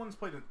that one's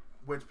played in,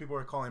 which people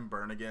are calling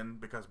Burn again,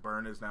 because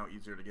Burn is now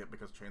easier to get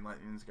because Chain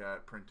Lightning's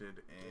got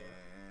printed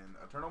in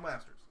Eternal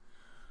Masters.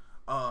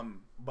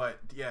 But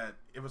yeah,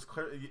 it was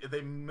clear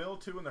they mill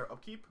 2 in their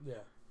upkeep. Yeah.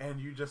 And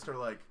you just are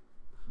like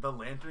the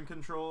lantern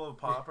control of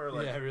Pauper.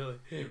 Like, yeah, really.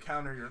 You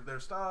counter their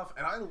stuff,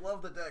 and I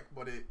love the deck,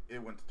 but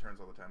it went to turns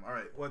all the time. All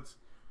right,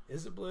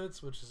 Is it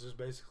Blitz, which is just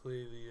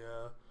basically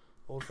the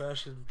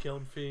old-fashioned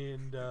Kiln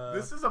Fiend.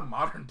 This is a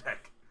modern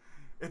deck.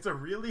 It's a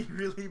really,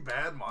 really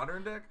bad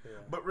modern deck. Yeah.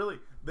 But really,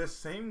 the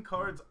same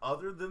cards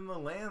other than the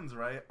lands,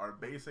 right, are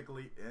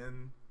basically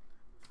in,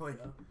 like,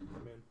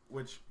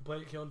 which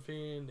play Kiln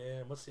Fiend,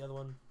 and what's the other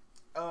one?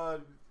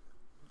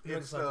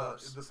 It's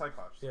the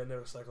Cyclops. Yeah,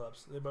 no,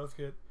 Cyclops. They both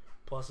get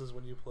pluses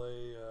when you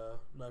play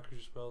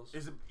non-creature spells.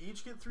 Is it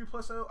each get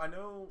 3+0? I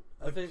know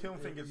I think Kiln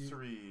Fiend gets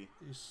 3.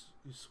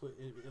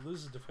 It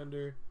loses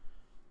Defender.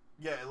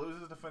 Yeah, it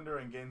loses Defender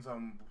and gains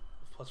 +4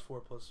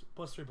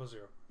 +3 +0.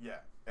 Yeah,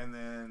 and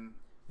then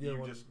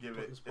you just give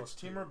it. It's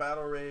Teamer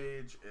Battle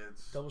Rage.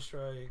 It's Double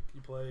Strike.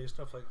 You play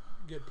stuff like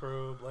Get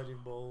Probe, Lightning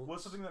Bolt.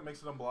 What's the thing that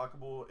makes it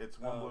unblockable? It's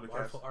 1 blue to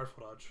cast.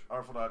 Artful Dodge.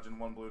 Artful Dodge and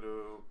 1 blue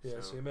to.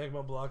 Yeah, so you make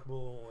them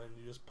unblockable and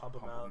you just pump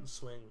them out and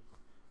swing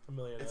a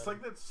million. It's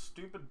like that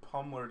stupid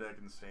Pummeler deck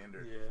in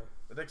Standard. Yeah,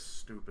 the deck's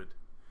stupid.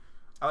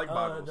 I like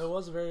Boggles. There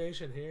was a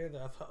variation here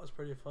that I thought was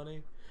pretty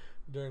funny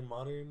during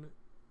Modern.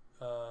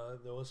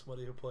 There was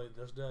somebody who played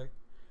this deck.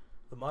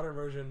 The Modern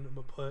version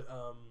would put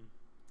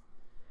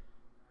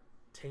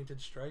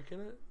Tainted Strike in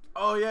it.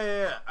 Oh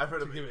yeah. I've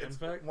heard of it. It's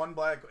Infect. 1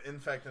 black,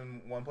 Infect,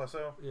 and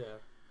 1+0. Yeah.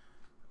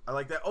 I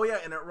like that. Oh yeah,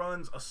 and it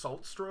runs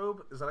Assault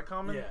Strobe. Is that a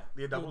common? Yeah.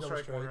 The double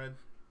strike 1 red.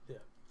 Yeah.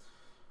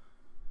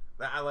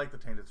 I like the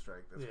Tainted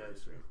Strike. That's pretty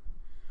sweet.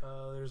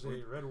 There's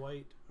a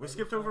red-white. We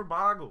skipped over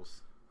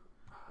Boggles.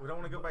 We don't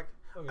want to go back.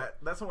 Okay.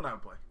 That's the one I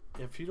would play.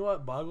 If you know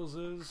what Boggles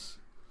is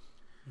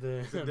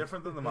it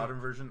different than the modern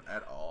version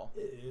at all?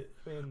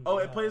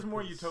 It plays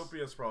more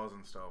Utopia Sprawls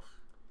and stuff.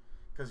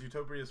 Because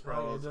Utopia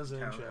Sprawls it does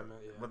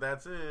enchantment, yeah. But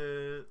that's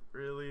it,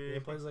 really. Yeah,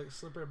 it plays like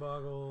Slippery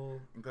Boggle,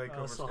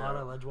 Gladecover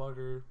Sahana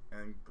Ledgewalker,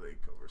 and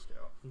Gladecover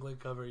Scout. Glade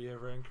Cover, you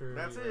have Rancor.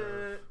 That's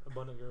it.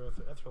 Abundant Growth,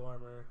 Ethereal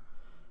Armor,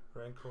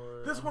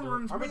 Rancor. This one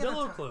runs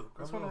Armadillo Cloak.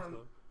 This one runs.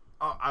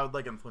 Oh, I would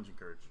like Unflinching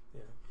Courage.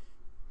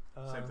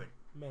 Yeah. Same thing.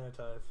 Mana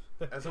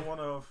Tithe. As a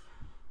one-off.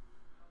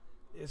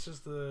 It's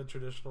just the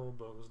traditional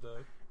Bogus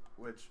deck.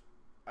 Which,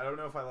 I don't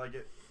know if I like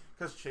it.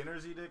 Because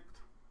Chainer's Edict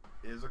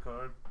is a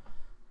card.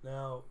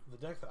 Now, the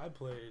deck that I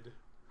played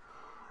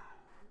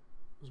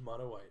was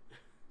Mono White.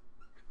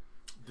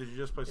 Did you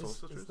just play Soul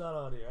Sisters? It's not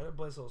on here. I didn't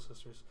play Soul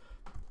Sisters.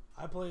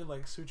 I played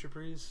like Suture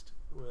Priest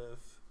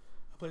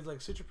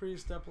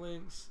Step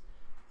Links,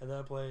 and then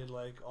I played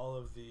like all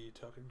of the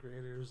token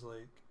creators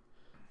like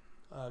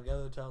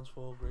Gather the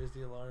Townsfolk, Raise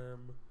the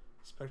Alarm,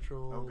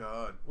 Spectral. Oh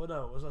god. Well,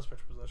 no, it was not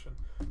Spectral Possession,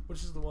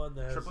 which is the one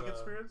that has Triplicate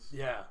Spirits?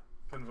 Yeah.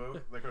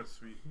 Convoke? That card's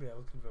sweet. Yeah,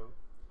 with Convoke.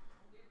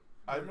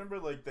 I remember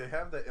like they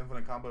have that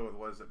infinite combo with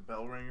what is it,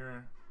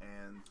 Bellringer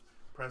and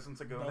Presence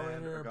of Gonad.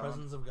 Bellringer,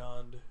 Presence of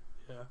Gond.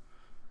 Yeah.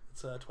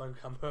 It's a twin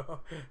combo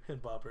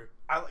and Popper.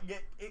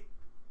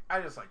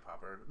 I just like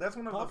Popper. That's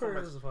one of Popper the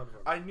formats. Is a fun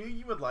one. I knew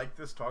you would like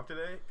this talk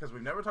today because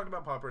we've never talked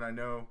about Popper, and I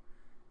know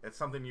it's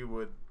something you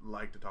would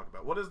like to talk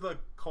about. What is the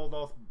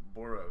Koldolth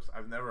Boros?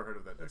 I've never heard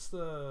of that deck. It's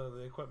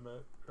the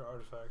equipment or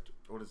artifact.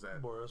 What is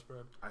that? Boros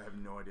brand. I have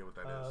no idea what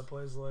that is. It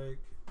plays like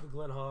the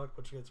Glenhawk,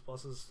 which gets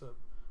pluses to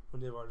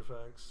when you have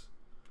artifacts.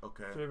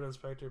 Okay. Favorite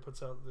Inspector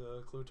puts out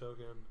the clue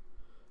token.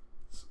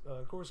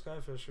 Core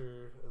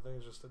Skyfisher, I think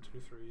it's just a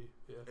 2/3.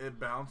 Yeah. It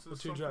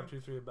bounces. 2-drop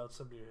 2/3 about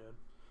 70 your hand.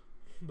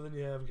 But then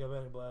you have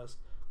Galvanic Blast,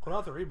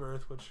 Kodath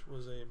Rebirth, which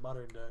was a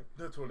modern deck.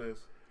 That's what it is.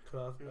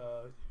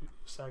 Kodath,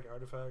 sack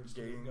artifacts,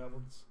 gain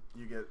goblins.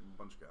 You get a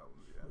bunch of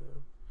goblins.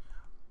 Yeah.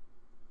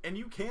 And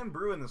you can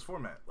brew in this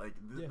format. Like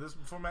this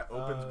format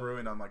opens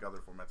brewing on like other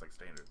formats like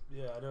Standard.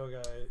 Yeah, I know a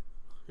guy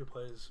who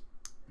plays.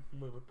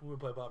 We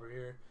play Popper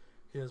here.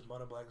 He has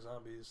mono black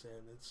zombies,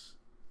 and it's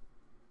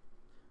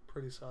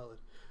pretty solid.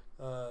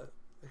 I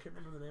can't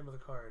remember the name of the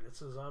card.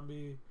 It's a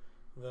zombie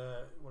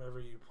that whenever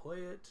you play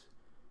it,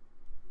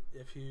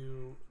 if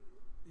you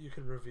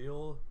can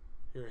reveal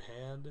your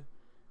hand,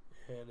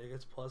 and it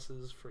gets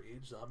pluses for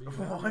each zombie you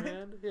have in your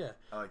hand. Yeah,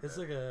 I like it's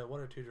that. like a 1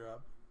 or 2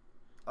 drop.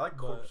 I like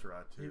Corpse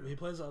Rot too. He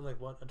plays on like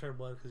on turn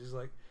 1 because he's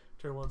like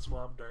turn 1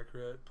 Swamp Dark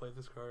Ret. Play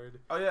this card.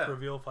 Oh yeah.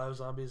 Reveal 5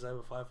 zombies. I have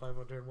a 5/5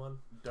 on turn 1.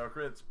 Dark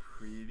Ret's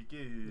pretty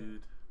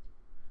good.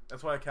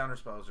 That's why a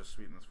counterspell is just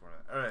sweet in this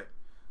format. All right.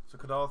 So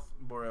Kadolth,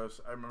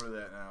 Boros, I remember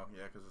that now.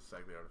 Yeah, because it's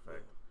Sag the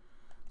Artifact. Yeah.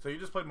 So you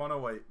just played mono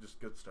white, just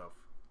good stuff.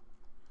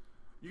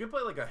 You can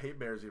play like a Hate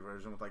Bearsy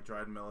version with like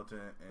Dried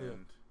Militant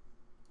and.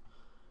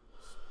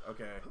 Yeah.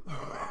 Okay.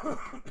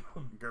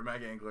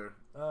 Gurmag Angler.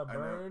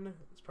 Burn.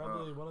 It's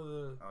probably one of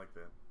the. I like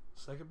that.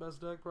 Second best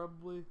deck,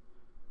 probably.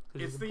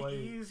 It's the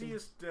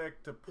easiest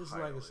deck to play. It's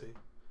Legacy.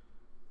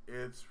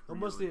 It's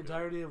almost really the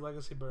entirety of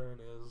Legacy Burn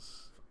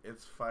is.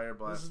 It's Fire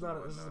Blast.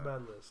 This is a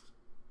bad list.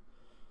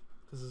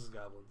 Because this is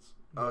goblins.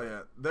 Oh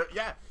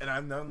yeah, and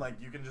I've known like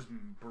you can just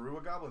brew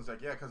a goblins deck.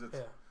 Yeah, because it's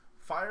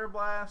Fire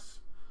Blast,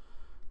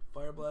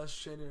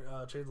 Chain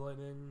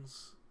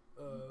Lightnings,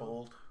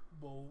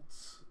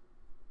 Bolts.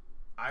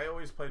 I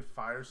always played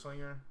Fire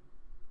Slinger,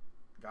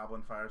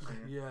 Goblin Fire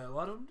Slinger. Yeah, a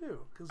lot of them do.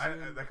 Cause,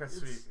 that guy's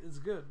sweet. It's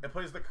good. It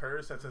plays the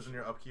curse that says in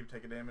your upkeep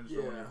take a damage.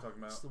 Yeah, the one you're talking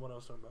about. That's the one I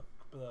was talking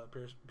about.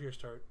 Pierce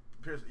Tart.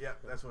 Yeah,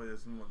 that's what it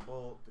is.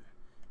 Bolt.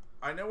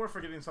 I know we're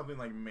forgetting something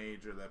like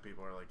major that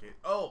people are like,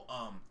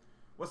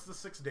 what's the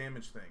 6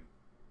 damage thing?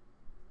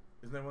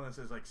 Isn't there one that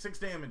says like 6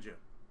 damage you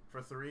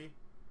for 3?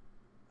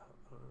 I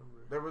don't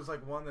remember. There was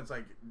like one that's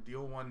like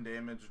deal 1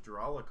 damage,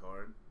 draw a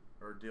card,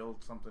 or deal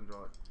something,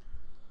 draw it.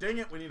 Dang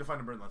it, we need to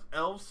find a burn list.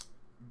 Elves,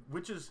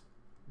 which is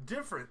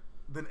different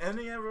than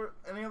any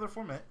other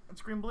format.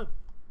 It's green blue.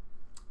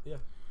 Yeah.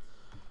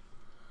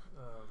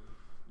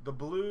 The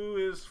blue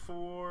is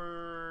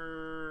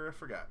for I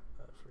forgot.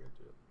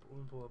 Dude. Let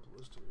me pull up the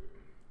list here.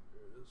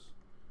 There it is.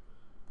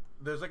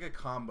 There's like a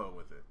combo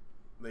with it.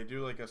 They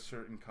do like a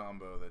certain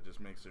combo that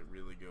just makes it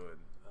really good.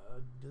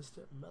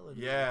 Distant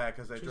Melody. Yeah,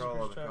 because they draw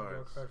all the cards.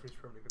 cards. Draw card for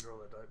each permanent control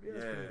that type.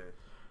 Yeah,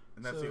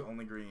 and that's the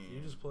only green.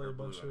 You just play a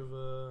bunch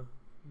of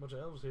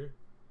elves here.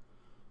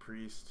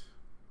 Priest.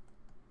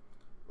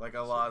 Like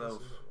a lot of.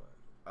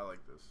 I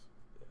like this.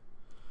 Yeah.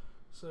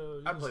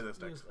 So I play this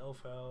deck. You just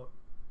elf out.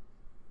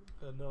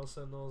 Null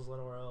Sentinels,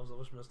 Llanowar Elves,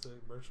 Elvish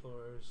Mystic, Birch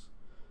Lures,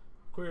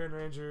 Quirion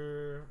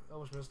Ranger,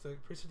 Elvish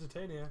Mystic, Priest of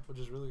Titania, which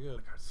is really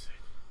good.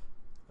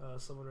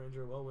 Summon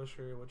Ranger,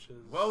 Well-Wisher, which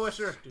is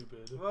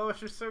stupid.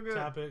 Well-Wisher's so good.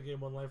 Tap it, gain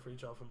 1 life for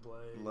each elf in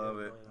play. Love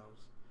it.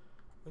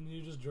 And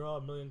you just draw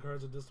a million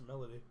cards of Distant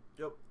Melody.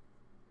 Yep.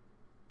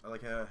 I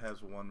like how it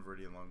has 1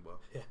 Viridian Longbow.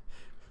 Yeah.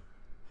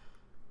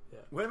 Yeah.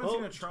 We haven't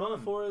seen a Tron.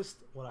 12 Forest,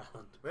 1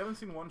 Island. We haven't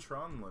seen 1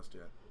 Tron list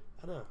yet.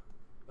 I know.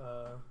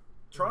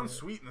 Tron's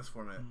sweet in this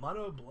format.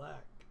 Mono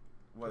Black.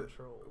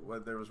 Control.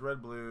 What? There was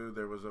red blue.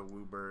 There was a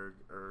Wooburg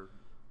or.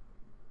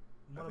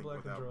 Mono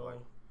Black Control. Black.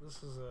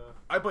 This is a.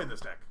 I played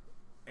this deck,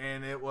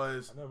 and it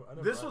was. I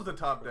never this was the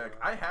top deck.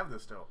 I have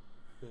this still.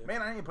 Yeah.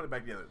 Man, I need to put it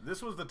back together.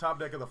 This was the top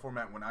deck of the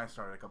format when I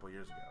started a couple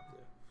years ago.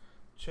 Yeah.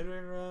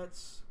 Chittering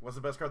Rats. What's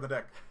the best card in the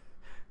deck?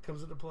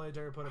 Comes into play.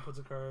 Target opponent puts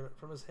a card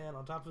from his hand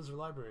on top of his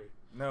library.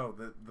 No,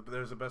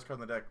 there's the best card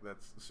in the deck.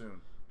 That's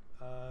soon.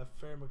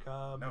 Fair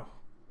Macabre. No.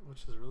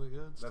 Which is really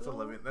good. That's a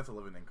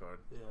living in card.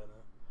 Yeah, I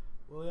know.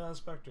 Liliana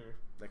Spectre.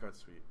 That card's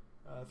sweet.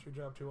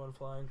 3-drop 2/1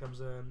 flying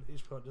comes in.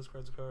 Each opponent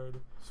discards a card.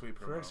 Sweet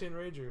promo. Phyrexian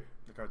Rager.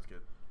 The card's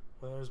good.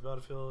 When there's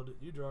battlefield,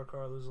 you draw a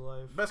card, lose a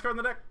life. Best card in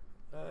the deck.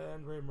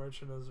 And Great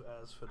Merchant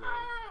as Fidel.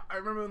 I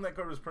remember when that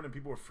card was printed,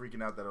 people were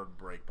freaking out that it would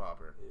break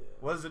Pauper. Yeah.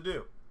 What does it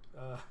do?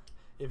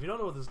 If you don't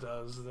know what this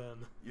does,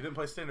 then you didn't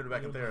play Standard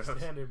back in Theros.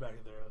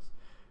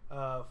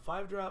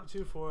 5-drop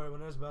 2/4.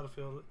 When there's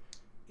battlefield,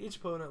 each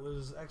opponent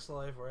loses X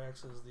life, or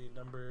X is the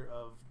number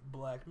of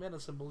black mana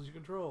symbols you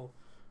control,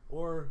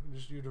 or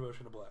just your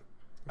devotion to black.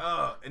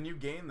 And you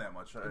gain that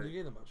much, right? And you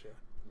gain that much, yeah.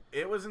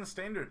 It was in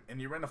Standard,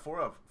 and you ran a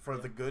 4 for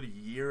the good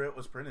year it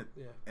was printed.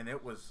 Yeah. And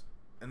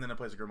then it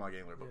plays a Grimlock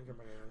Angler. Yeah,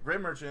 Great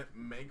Merchant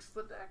makes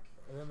the deck.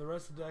 And then the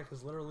rest of the deck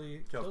is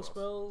literally kill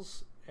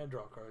spells and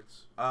draw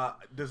cards.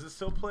 Does it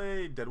still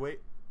play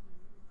Deadweight?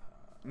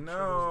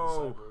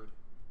 No.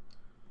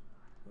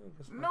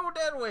 No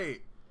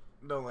Deadweight.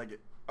 Don't like it.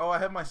 Oh, I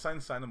have my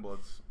Sign and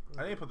Bloods.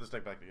 I need to put this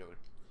deck back together.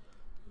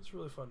 It's a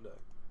really fun deck.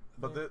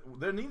 But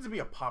there needs to be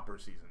a Pauper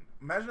season.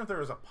 Imagine if there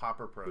was a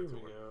Pauper Pro Tour. Here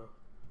we go.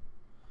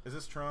 Is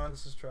this Tron?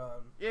 This is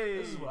Tron. Yay!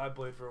 This is what I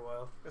played for a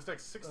while. This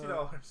deck's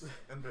 $60.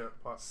 And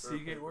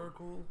Seagate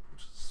Oracle,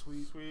 which is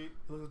sweet. Sweet.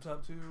 You look at the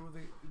top 2.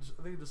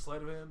 I think the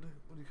sleight of hand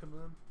when you come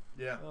in.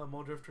 Yeah.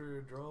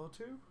 Muldrifter draw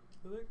 2,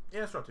 I think.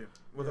 Yeah, it's draw 2.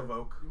 With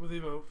Evoke. With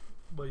Evoke.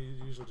 But you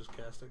usually just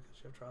cast it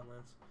because you have Tron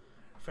Lance.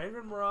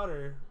 Fangren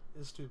Marauder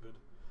is stupid.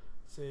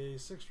 It's a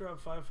 6-drop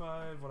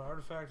 5/5. When an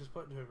artifact is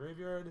put into a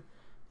graveyard,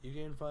 you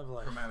gain 5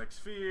 life. Chromatic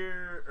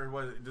Sphere, or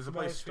what? Does it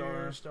play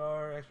Star?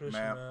 Star, Expedition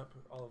Map,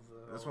 all of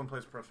the. This one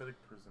plays Prophetic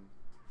Prism.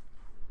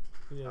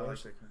 Yeah, I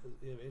like that.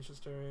 You have Ancient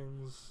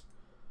Stirrings,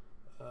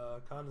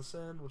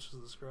 Condescend, which is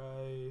the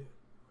Scry,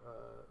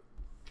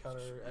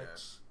 counter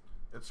X.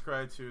 It's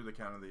Scry 2, the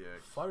counter of the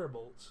X.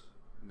 Firebolt.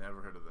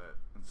 Never heard of that.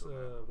 It's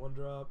a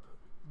 1-drop,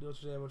 deal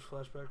 2 damage,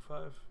 flashback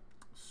 5.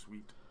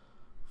 Sweet.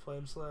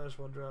 Flame Slash,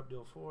 1-drop,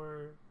 deal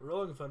 4.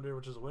 Rolling Thunder,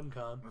 which is a win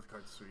con. That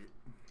card's sweet.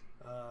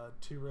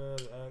 2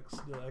 red, X,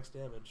 deal X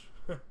damage.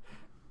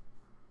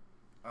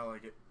 I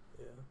like it.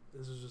 Yeah,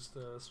 this is just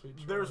a sweet.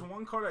 There's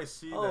one card I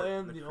see.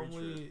 And the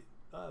only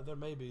there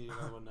may be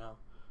another one now.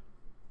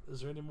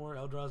 Is there any more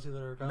Eldrazi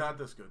that are common? Not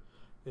this good.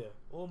 Yeah.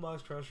 Old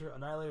Mox Crusher,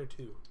 Annihilator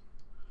 2.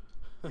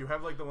 You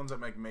have like the ones that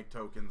make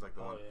tokens, like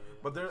the one. Yeah.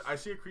 But there, I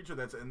see a creature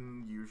that's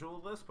in the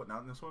usual list, but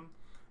not in this one.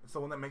 It's the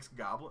one that makes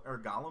golems.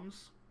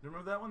 Do you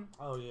remember that one?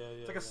 Oh yeah.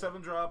 It's like a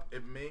 7-drop.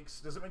 It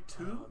makes. Does it make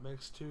 2? It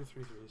makes 2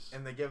 3/3s.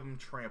 And they give them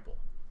trample.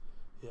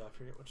 Yeah, I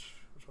forget which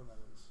one that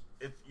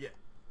is.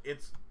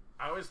 It's.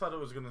 I always thought it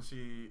was gonna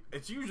see.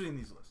 It's usually in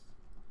these lists.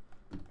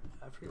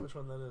 I forget which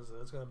one that is.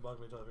 It's gonna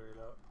bug me till I figure it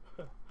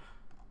out.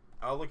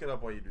 I'll look it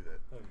up while you do that.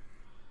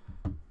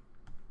 Okay.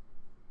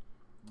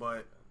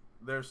 But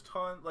there's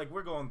like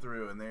we're going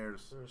through, and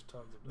there's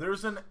tons of.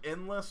 There's an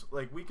endless.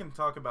 Like we can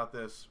talk about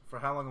this for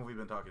how long have we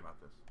been talking about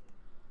this?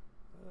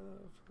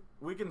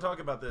 We can talk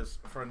about this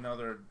for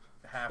another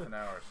half an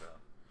hour or so.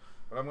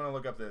 But I'm gonna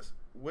look up this.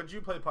 Would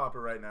you play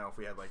Pauper right now if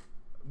we had like?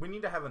 We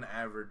need to have an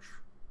average.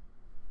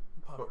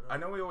 Pauper, I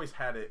know we always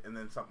had it, and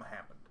then something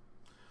happened.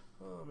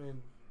 Well, I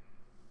mean,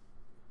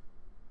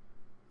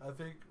 I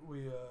think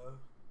we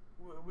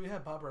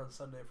had Pauper on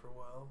Sunday for a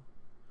while,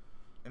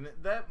 and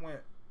that went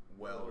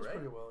well, it was right?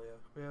 Pretty well, yeah.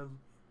 We had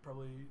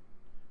probably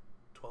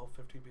 12,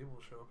 15 people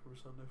show up every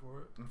Sunday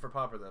for it. And for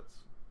Pauper,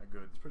 that's a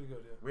good. It's pretty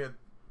good, yeah. We had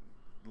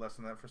less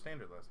than that for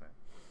Standard last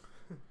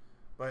night.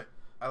 But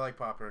I like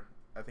Pauper.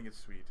 I think it's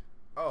sweet.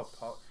 Oh,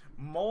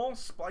 Mole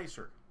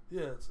Splicer.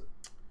 Yeah, that's it.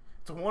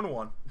 It's a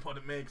 1/1, but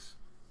it makes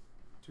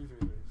 2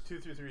 3/3s. 2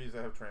 3/3s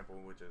that have trample,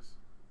 which is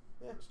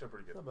still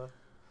pretty good. Not bad.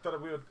 Thought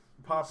if we would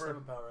Pauper,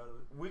 7 power out of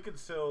it. we could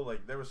still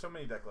like. There were so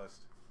many deck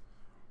lists.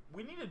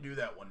 We need to do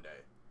that one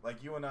day.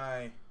 Like you and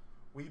I,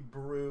 we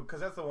brew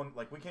because that's the one.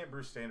 Like we can't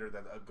brew Standard.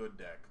 That's a good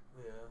deck.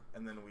 Yeah.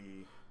 And then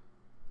we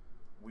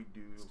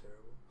do. It's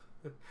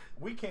terrible.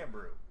 We can't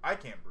brew. I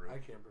can't brew. I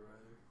can't brew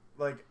either.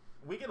 Like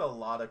we get a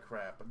lot of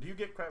crap. Do you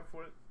get crap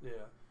for it?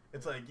 Yeah.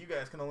 It's like you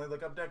guys can only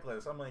look up deck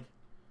lists. I'm like,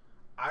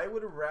 I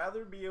would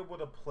rather be able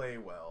to play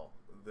well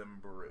than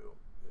brew.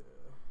 Yeah.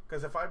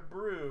 Because if I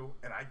brew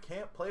and I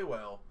can't play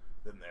well,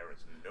 then there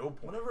is no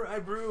point. Whenever I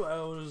brew,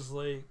 I was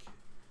like,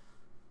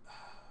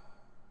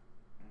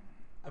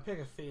 I pick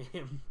a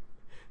theme.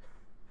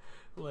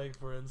 Like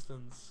for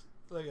instance,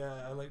 like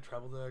I like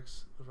travel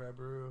decks if I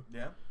brew.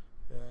 Yeah.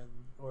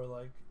 Or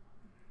like,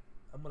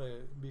 I'm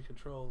gonna be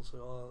control,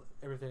 so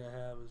everything I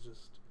have is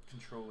just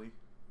Control-y.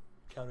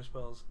 counter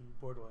spells and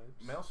board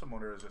wipes. Maelstrom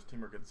Wonder is just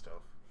Team or Good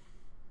stuff.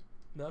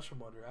 Maelstrom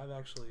Wonder, I've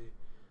actually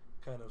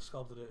kind of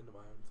sculpted it into my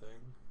own thing.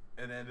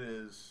 And it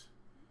is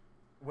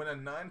when a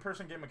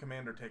 9-person game of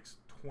Commander takes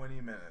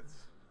 20 minutes,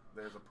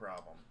 there's a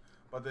problem.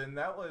 But then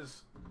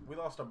we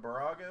lost a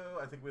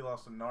Barago, I think we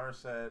lost a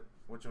Narset,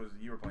 which was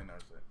you were playing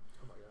Narset.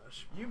 Oh my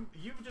gosh.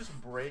 You just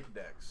break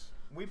decks.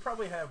 We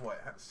probably have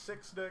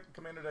 6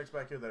 Commander decks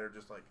back here that are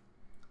just like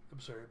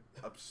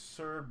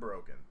absurd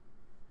broken.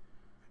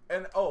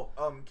 And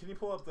can you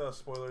pull up the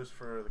spoilers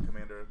for the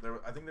Commander?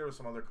 I think there were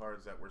some other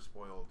cards that were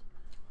spoiled.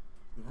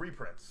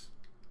 Reprints.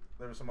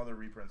 There were some other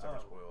reprints that were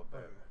spoiled.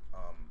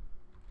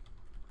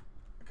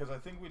 Because I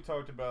think we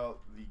talked about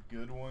the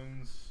good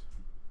ones.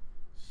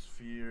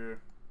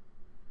 Sphere.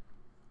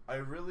 I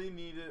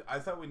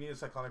thought we needed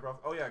Cyclonic Roth.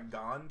 Oh yeah,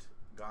 Gond.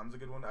 Gond's a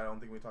good one. I don't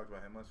think we talked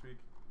about him last week.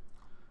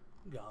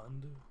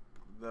 Gond.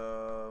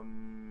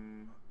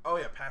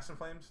 Past in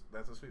Flames.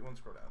 That's a sweet one.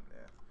 Scroll down.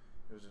 Yeah,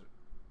 it was.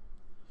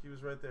 He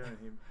was right there, and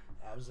he.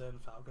 Abzan,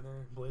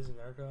 Falconer, Blazing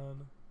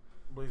Archon.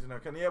 Blazing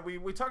Archon. Yeah,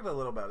 we talked a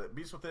little about it.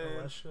 Beast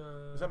Within.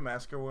 Alesha, Is that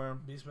Massacre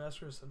Worm?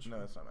 Beastmaster Ascension.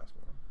 No, it's not Massacre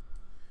Worm.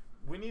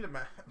 We need a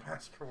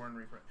Massacre Worm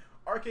reprint.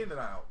 Arcane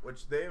Denial,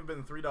 which they have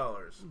been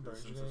 $3 since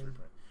this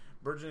reprint.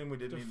 Burgeoning, we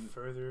didn't need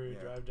further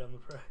drive down the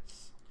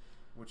price.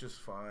 Which is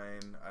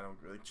fine. I don't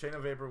really. Chain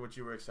of Vapor, which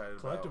you were excited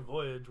Collective about.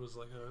 Voyage was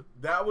like a.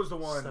 That was the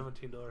one.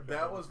 $17.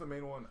 That was the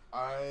main one.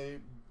 I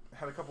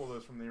had a couple of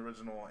those from the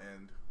original,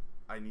 and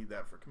I need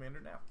that for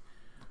Commander now.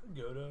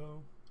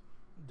 Godo,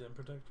 Den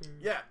Protector.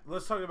 Yeah,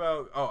 let's talk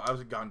about. Oh, I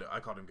was Gondo. I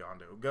called him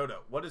Gondo.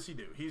 Godo. What does he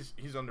do? He's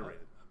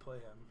underrated. I play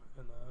him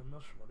in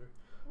Maelstrom Wonder.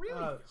 Really?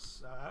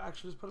 I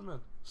actually just put him in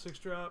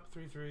 6-drop,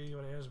 3/3.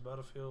 When he enters the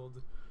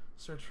battlefield,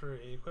 search for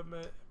a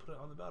equipment, and put it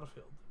on the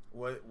battlefield.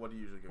 What do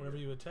you usually go? Whenever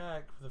you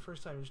attack for the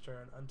first time each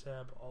turn,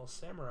 untap all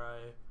samurai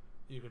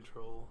you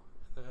control,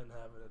 and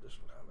have an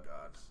additional combat.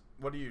 God.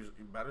 What do you usually?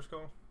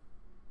 Batterskull?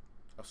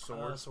 A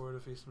sword? Sword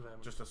of Feast and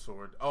Famine. Just a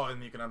sword. Oh,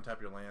 and you can untap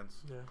your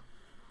lands. Yeah.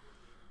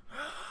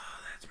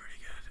 That's pretty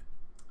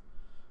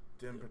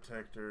good. Den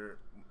Protector.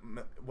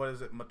 What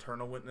is it?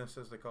 Maternal Witness,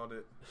 as they called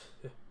it.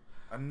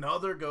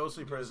 Another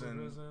Ghostly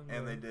Prison.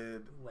 And they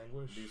did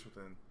Languish. Beast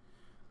Within.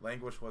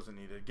 Languish wasn't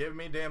needed. Give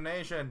me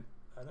Damnation.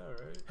 I know,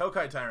 right?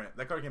 Hellkite Tyrant.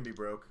 That card can be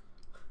broke.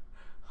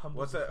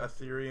 What's that?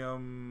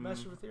 Ethereum.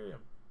 Master of Ethereum.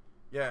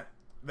 Yeah,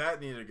 that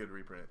needed a good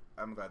reprint.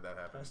 I'm glad that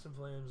happened. Past in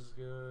Flames is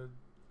good.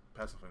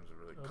 Past in Flames is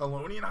really good.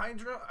 Colonian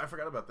Hydra? I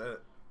forgot about that.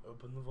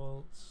 Open the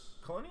Vaults.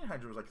 Colonian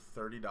Hydra was like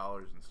 $30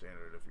 in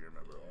Standard, if you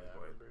remember. Yeah,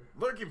 I remember.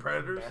 Lurking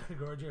Predators.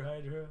 Gorger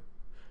Hydra.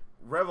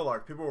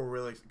 Revelark. People were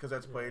really... Because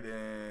that's played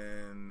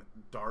in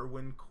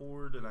Darwin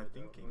Chord and I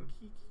think in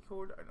Kiki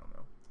Chord. I don't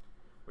know.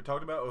 We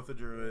talked about Oath of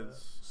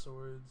Druids.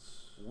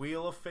 Swords.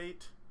 Wheel of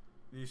Fate.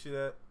 Did you see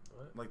that?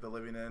 What? Like the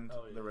living end,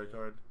 the red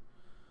card.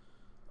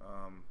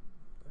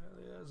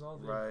 There's all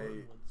the right.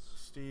 important ones.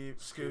 Steve,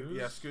 Scoos?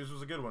 Yeah, Scoos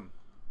was a good one.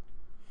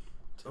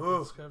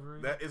 Temple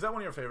Discovery. Is that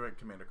one of your favorite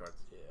commander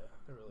cards? Yeah,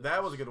 it really that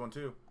is. was a good one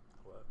too.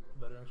 What?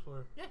 Veteran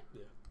Explorer? Yeah.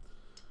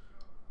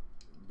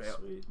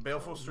 Sweet.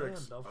 Baleful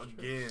Strix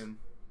again.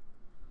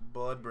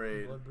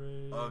 Bloodbraid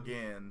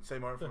again.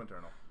 Same art from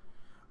Eternal.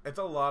 It's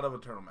a lot of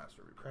Eternal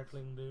Master reprints.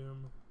 Crackling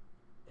Doom.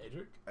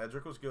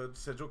 Edric was good.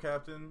 Sigil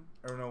Captain.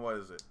 Or no, what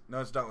is it?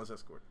 No, it's Dauntless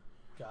Escort.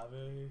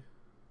 Gave.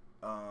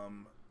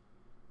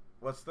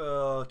 What's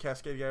the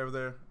Cascade guy over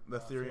there? The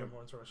Therium.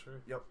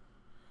 Sorcery. Yep.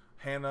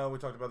 Hannah, we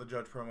talked about the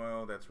Judge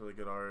promo. That's really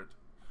good art.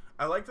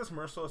 I like this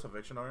Merciless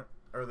Eviction art.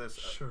 Or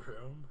this.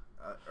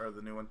 Or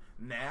the new one.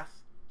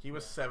 Nath. He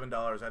was $7.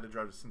 I had to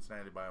drive to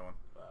Cincinnati to buy one.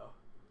 Wow.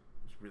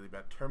 It's really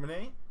bad.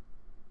 Terminate?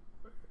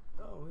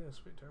 Oh, yeah,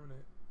 sweet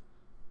Terminate.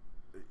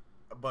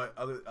 But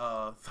other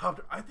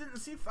Thopter, I didn't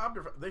see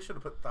Thopter. They should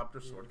have put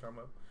Thopter sword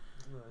combo.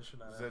 No, they should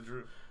not.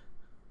 Zedru.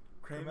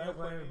 Chromatic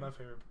Lantern is my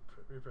favorite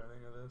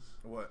reprinting of this.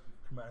 What?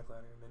 Chromatic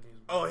Lantern.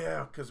 Oh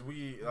yeah, because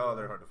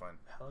they're hard to find.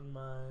 Helen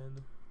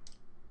Mind.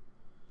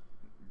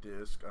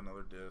 Disc,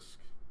 another disc.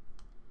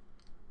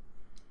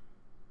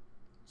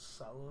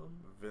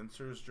 Solemn.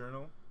 Vincer's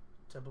Journal.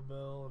 Temple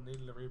Bell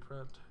needed a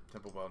reprint.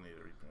 Temple Bell needed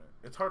a reprint.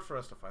 It's hard for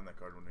us to find that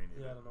card when we need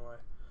it. Yeah, I don't know why.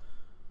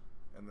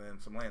 And then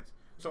some lands.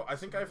 So I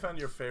think I found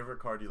your favorite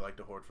card you like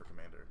to hoard for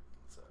Commander.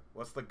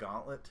 What's the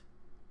Gauntlet?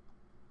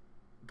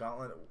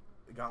 Gauntlet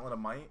of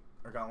Might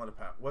or Gauntlet of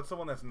Power? What's the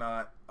one that's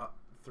not $300?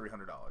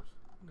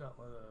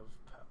 Gauntlet of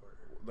Power.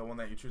 The one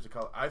that you choose a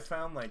color. I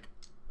found like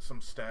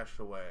some stashed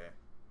away,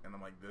 and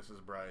I'm like, this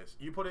is Bryce.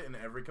 You put it in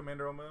every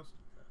Commander almost.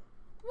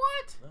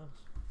 What? No.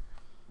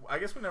 I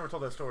guess we never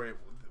told that story.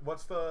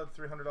 What's the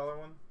 $300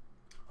 one?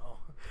 Oh,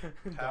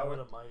 Power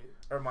of Might.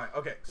 Or Might.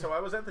 Okay, so I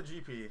was at the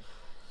GP.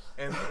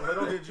 And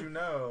little did you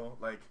know,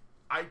 like,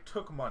 I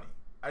took money.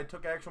 I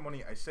took actual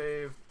money. I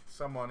saved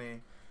some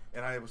money,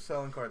 and I was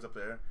selling cards up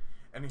there.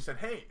 And he said,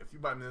 hey, if you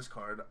buy me this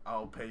card,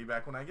 I'll pay you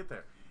back when I get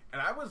there.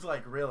 And I was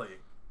like, really?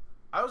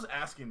 I was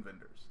asking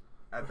vendors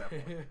at that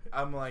point.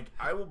 I'm like,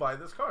 I will buy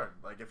this card.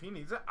 Like, if he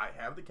needs it, I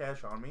have the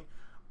cash on me.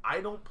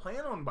 I don't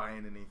plan on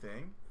buying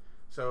anything.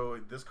 So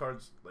this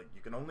card's, like,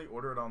 you can only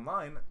order it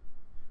online.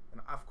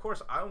 And, of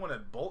course, I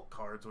wanted bulk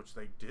cards, which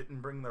they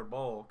didn't bring their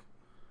bulk.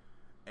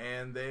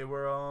 And they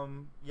were, I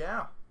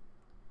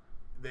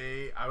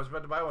was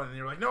about to buy one, and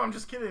they were like, no, I'm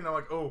just kidding. And I'm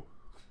like, oh,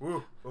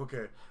 woo,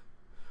 okay.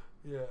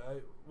 Yeah,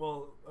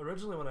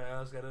 originally when I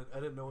asked, I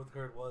didn't know what the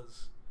card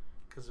was,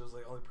 because it was,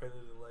 like, only printed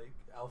in, like,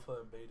 alpha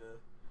and beta.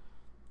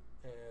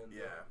 And,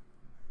 yeah.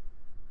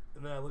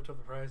 And then I looked up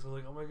the price, I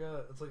was like, oh my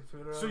god, it's like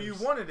 $300. So you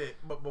wanted it,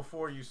 but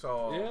before you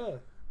saw... Yeah.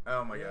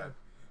 Oh my god.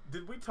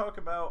 Did we talk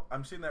about,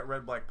 I'm seeing that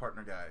red-black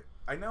partner guy.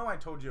 I know I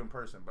told you in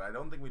person, but I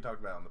don't think we talked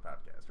about it on the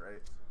podcast,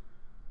 right?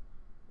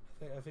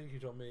 I think you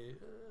told me.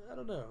 I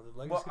don't know. The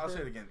legacy. Well, I'll say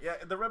it again. Yeah,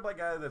 the red black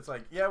guy that's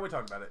like, yeah, we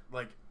talked about it.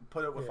 Like,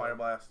 put it with Fire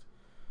Blast.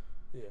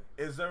 Yeah.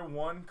 Is there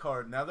one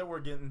card now that we're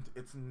getting?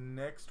 It's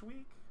next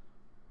week.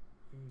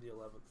 The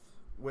 11th.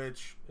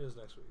 Which is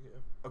next week. Yeah.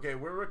 Okay,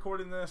 we're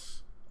recording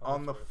this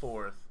on the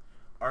 4th.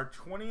 Our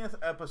 20th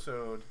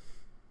episode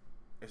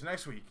is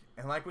next week,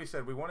 and like we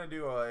said, we want to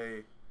do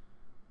a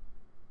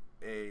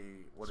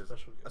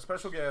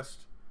special guest,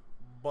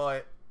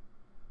 but.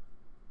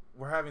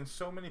 We're having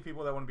so many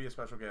people that want to be a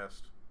special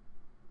guest.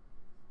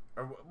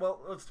 Or, well,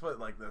 let's put it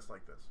like this.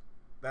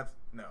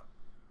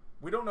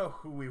 We don't know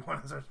who we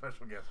want as our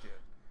special guest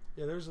yet.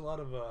 Yeah, there's a lot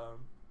of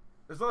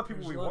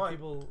people we want.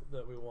 People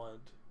that we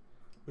want.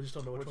 We just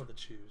don't know which one to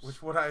choose.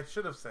 Which what I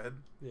should have said.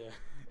 Yeah.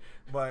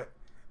 But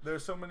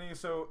there's so many.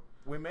 So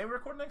we may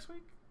record next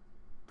week.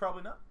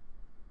 Probably not.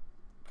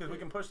 Because we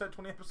can push that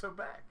 20 episode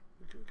back.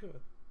 We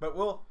could. But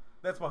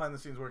that's behind the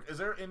scenes work. Is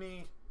there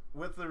any,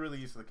 with the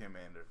release of the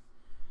Commander,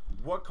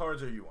 what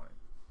cards are you wanting?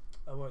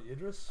 I want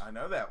Idris. I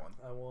know that one.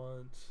 I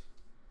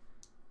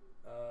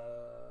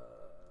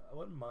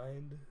wouldn't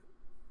mind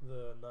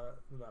the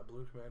not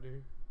blue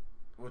commander.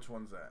 Which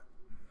one's that?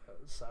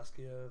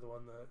 Saskia, the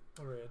one that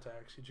whenever it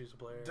attacks, you choose a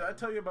player. Did I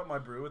tell you about my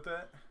brew with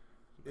that?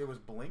 It was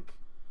blink.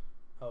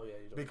 Oh yeah,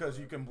 you don't. Because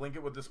you can blink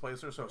it with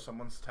Displacer, so if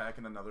someone's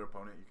attacking another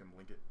opponent, you can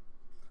blink it.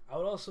 I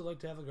would also like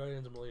to have the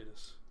Guardians of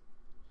Miletus.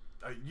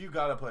 You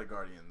gotta play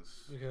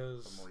Guardians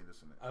because of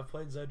Miletus in it. I've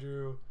played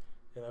Zedru.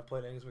 And I've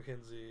played Angus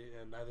McKenzie,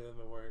 and neither of them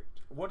have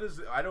worked. What is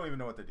it? I don't even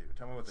know what they do.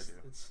 Tell me what they do.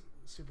 It's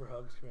Super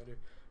Hugs, Commander.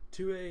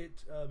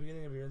 2/8,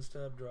 beginning of your end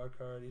step, draw a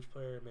card. Each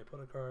player may put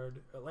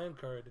a land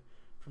card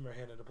from their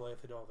hand into play.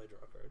 If they don't, they draw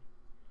a card.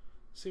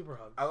 Super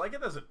Hugs. I like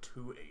it as a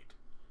 2/8.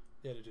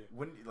 Yeah, they do.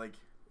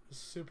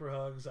 Super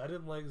Hugs. I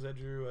didn't like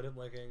Zedru. I didn't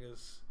like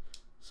Angus.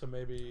 So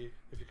maybe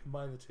if you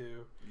combine the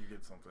two, you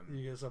get something.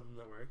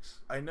 That works.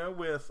 I know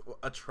with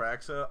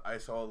Atraxa, I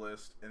saw a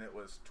list, and it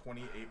was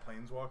 28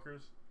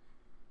 Planeswalkers.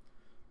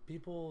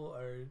 People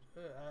are.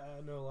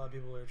 I know a lot of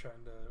people are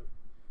trying to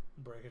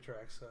break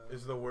Atraxa.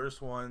 Is the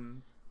worst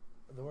one?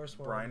 The worst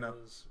one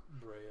is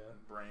Brea.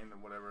 Brain or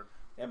whatever.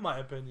 In my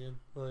opinion,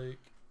 like.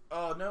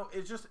 Oh no!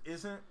 It just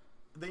isn't.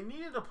 they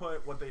needed to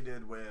put what they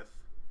did with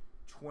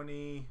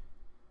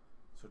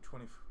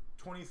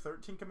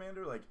 2013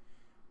 Commander. Like,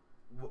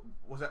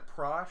 was that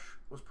Prosh?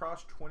 Was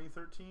Prosh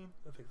 2013?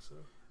 I think so.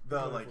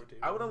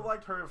 I would have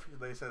liked her if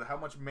they said how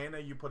much mana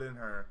you put in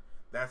her.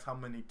 That's how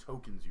many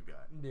tokens you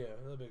got. Yeah,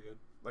 that'd be good.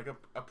 Like a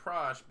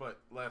Prosh, but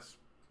less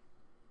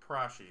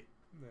Proshy.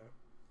 Yeah.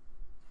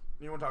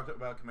 You want to talk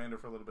about Commander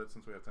for a little bit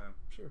since we have time?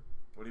 Sure.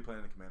 What are you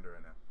playing in Commander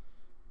right now?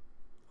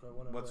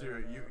 What's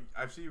your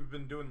I see you've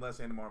been doing less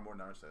Animar, more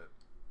Narset.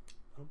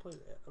 I don't play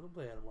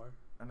Animar.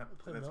 I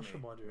play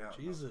Maelstrom Wonder. Yeah,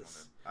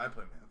 Jesus. I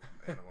play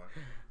Animar.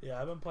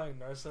 Yeah, I've been playing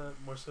Narset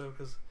more so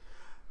because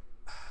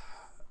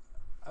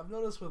I've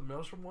noticed with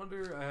Maelstrom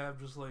Wonder, I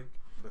have just like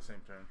the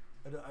same turn.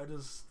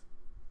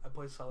 I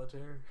play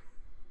Solitaire,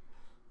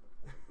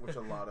 which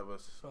a lot of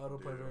us. So I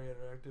don't play very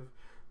interactive,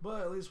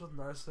 but at least with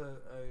Narset,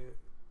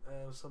 I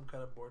have some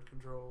kind of board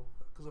control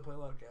because I play a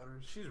lot of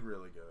counters. She's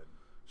really good.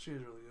 She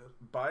is really good.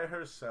 By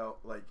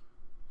herself, like,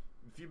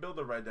 if you build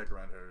the right deck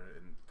around her,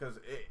 and because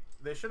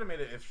they should have made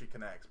it if she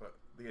connects, but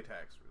the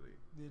attack's really...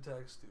 The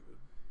attack's stupid.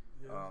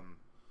 Yeah.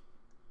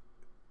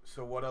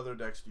 So what other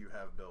decks do you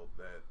have built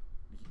that...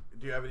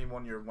 Do you have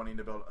anyone you're wanting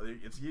to build?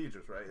 It's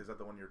Yidris, right? Is that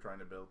the one you're trying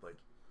to build? Like,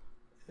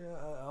 yeah,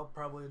 I'll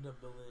probably end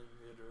up building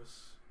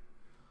Yidris.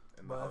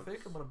 But I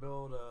think I'm going to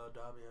build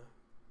Damia.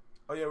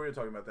 Oh, yeah, we were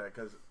talking about that,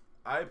 because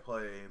I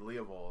play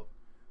Leovold,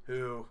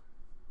 who,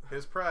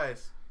 his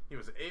price... He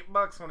was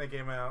 $8 when it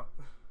came out.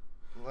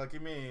 Lucky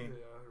me. Yeah,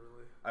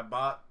 really. I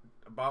bought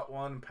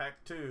one,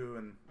 pack 2,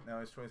 and now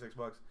he's $26.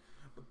 But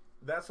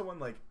that's the one.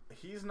 Like,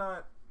 he's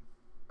not.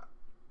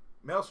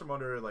 Maelstrom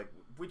Wonder. Like,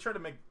 we try to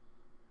make.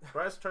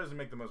 Bryce tries to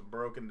make the most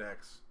broken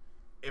decks,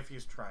 if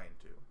he's trying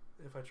to.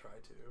 If I try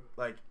to.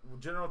 Like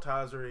General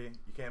Tazari,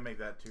 you can't make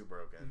that too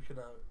broken. You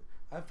cannot.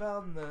 I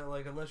found that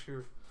like unless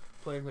you're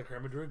playing like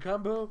Hermit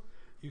combo,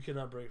 you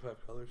cannot break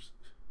 5 colors.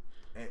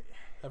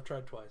 I've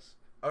tried twice.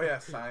 Oh yeah,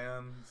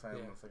 Scion yeah.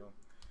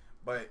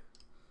 But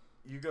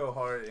you go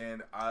hard,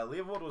 and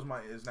Leovold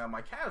is now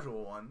my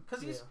casual one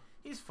because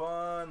he's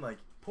fun. Like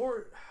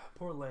poor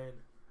Lane.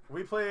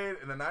 We played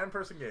in a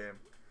 9-person game,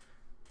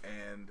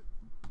 and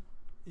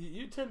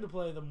you tend to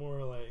play the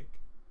more like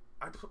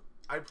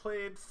I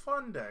played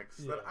fun decks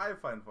that I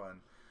find fun.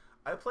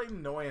 I played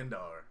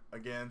Noyandar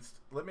against.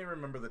 Let me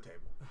remember the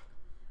table.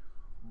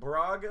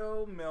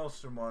 Brago,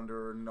 Maelstrom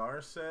Wonder,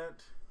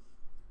 Narset,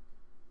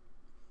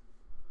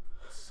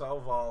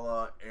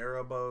 Salvala,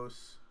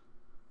 Erebos.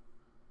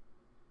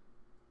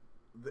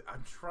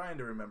 I'm trying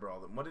to remember all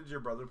of them. What did your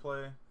brother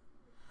play?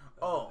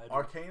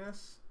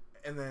 Arcanus,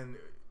 and then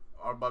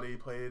our buddy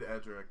played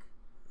Edric.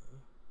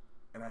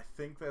 And I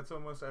think that's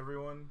almost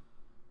everyone.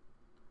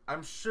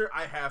 I'm sure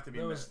I have to be.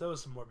 There was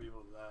some more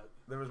people than that.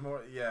 There was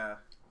more, yeah.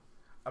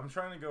 I'm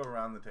trying to go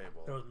around the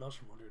table. There was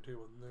Maelstrom Wonder too,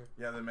 wasn't there?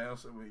 Yeah,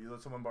 you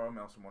let someone borrow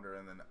Maelstrom Wonder,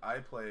 and then I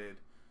played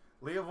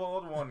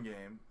Leovold 1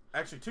 game.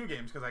 Actually, 2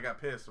 games because I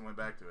got pissed and went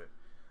back to it.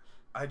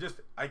 I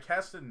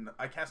cast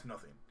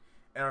nothing.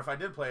 And if I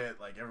did play it,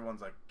 like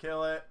everyone's like,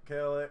 kill it. And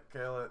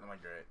I'm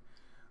like, great.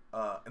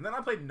 And then I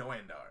played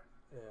Noyandar,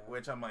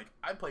 which I'm like,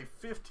 I play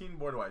 15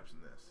 board wipes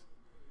in this.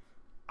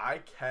 I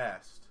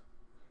cast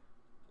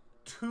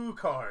 2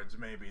 cards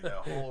maybe the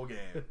whole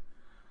game.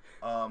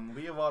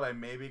 Leovold, I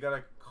maybe got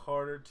a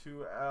card or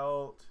 2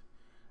 out,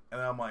 and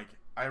I'm like,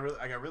 I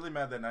got really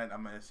mad that night.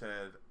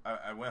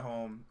 I went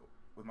home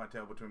with my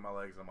tail between my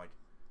legs. I'm like,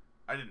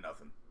 I did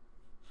nothing.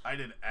 I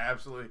did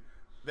absolutely.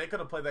 They could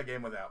have played that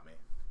game without me.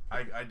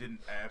 I did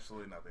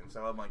absolutely nothing.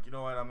 So I'm like, you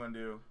know what I'm gonna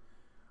do?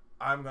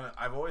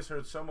 I've always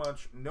heard so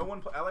much.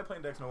 I like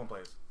playing decks no one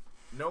plays.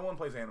 No one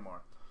plays Animar.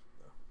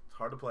 It's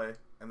hard to play.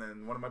 And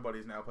then one of my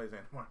buddies now plays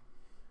Animar.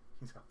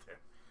 He's out there.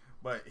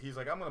 But he's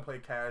like, I'm going to play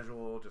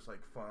casual, just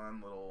like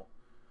fun little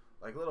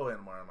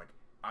Animar. I'm like,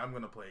 I'm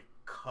going to play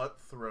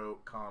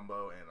cutthroat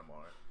combo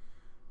Animar.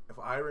 If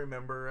I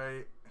remember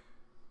right,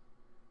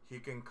 he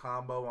can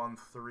combo on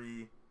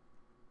 3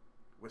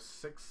 with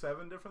 6,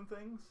 7 different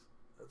things.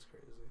 That's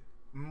crazy.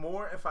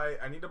 More if I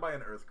need to buy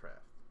an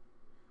Earthcraft.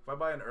 If I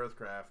buy an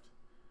Earthcraft,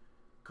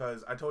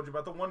 because I told you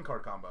about the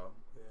 1-card combo.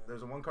 Yeah.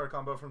 There's a 1-card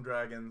combo from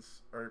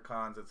Dragons or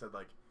Cons that said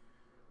like,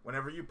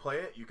 whenever you play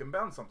it, you can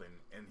bounce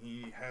something, and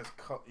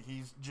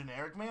he's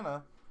generic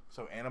mana,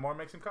 so Animar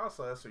makes him cost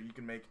less, so you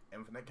can make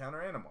infinite counter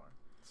Animar.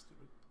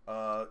 Stupid.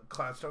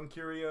 Cloudstone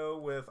Curio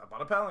I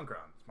bought a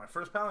Palinchron. It's my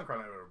first Palinchron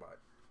I've ever bought.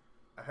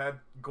 I've had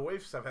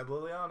Goyfs, I've had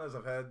Lilianas,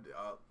 I've had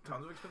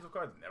tons of expensive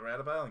cards. Never had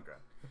a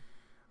Palinchron.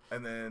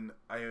 And then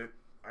I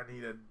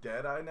need a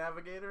Deadeye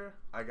Navigator.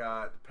 I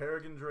got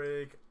Peregrine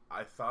Drake.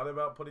 I thought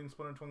about putting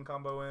Splinter Twin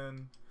combo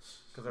in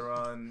because I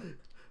run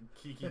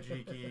Kiki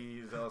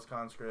Jiki, Zealous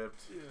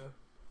Conscript. Yeah.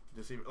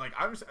 Deceiver. Like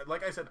I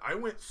said, I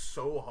went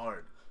so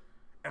hard,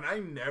 and I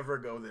never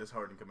go this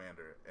hard in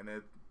Commander. And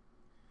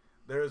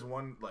there's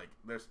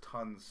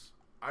tons.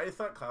 I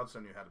thought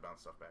Cloudstone knew how to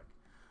bounce stuff back,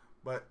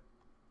 but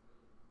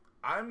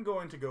I'm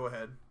going to go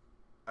ahead.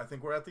 I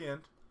think we're at the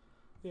end.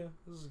 Yeah,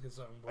 this is a good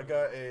song. I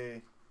got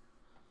a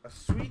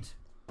sweet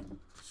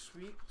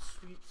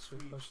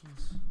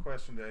questions.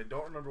 question that I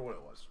don't remember what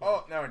it was.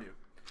 Oh, now I do.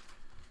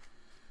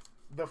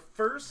 The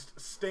first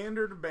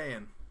standard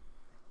ban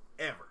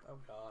ever. Oh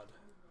God.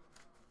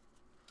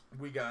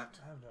 We got.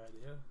 I have no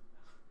idea.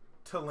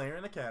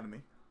 Tolarian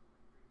Academy.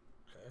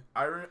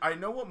 Okay. I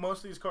know what most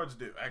of these cards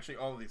do. Actually,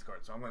 all of these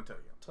cards. So I'm going to tell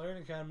you.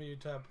 Tolarian Academy, you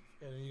tap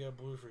and you get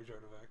blue for each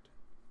artifact.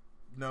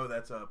 No,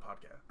 that's a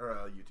podcast or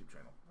a YouTube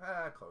channel.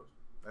 Close.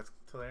 That's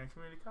Tolarian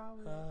Community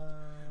College.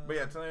 But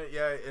yeah, Tolarian.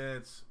 Yeah,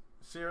 it's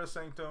Sierra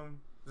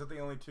Sanctum. Is that the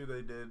only two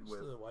they did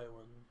with the white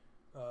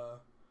one?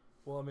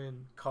 Well, I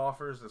mean,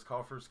 Coffers. Does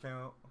Coffers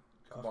count?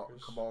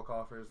 Coffers. Cabal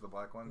Coffers, the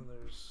black one. And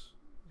there's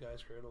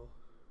Guy's Cradle.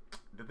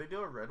 Did they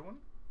do a red one?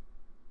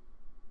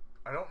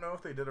 I don't know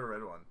if they did a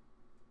red one.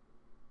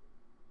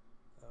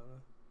 I don't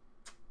know.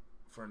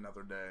 For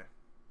another day.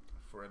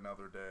 For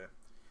another day.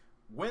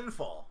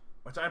 Windfall,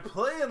 which I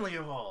play in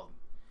Leovold.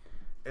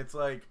 It's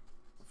like,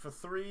 for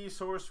 3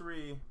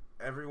 sorcery,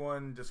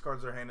 everyone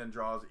discards their hand and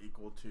draws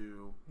equal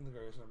to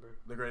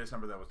The greatest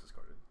number that was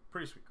discarded.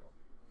 Pretty sweet call.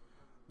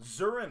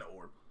 Zurin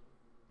Orb.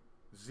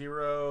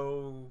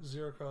 0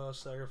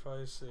 cost,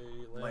 sacrifice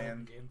a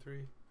land. Game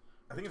 3.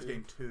 I think it's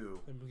game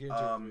 2. Game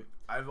 2.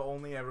 I've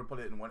only ever put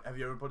it in 1. Have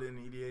you ever put it in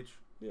EDH?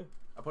 Yeah.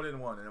 I put it in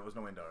 1 and it was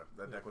no Indar.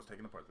 That deck was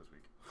taken apart this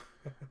week.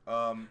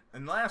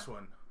 And last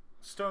one,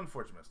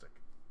 Stoneforge Mystic.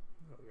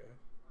 Okay.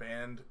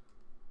 Banned.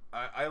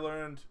 I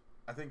learned,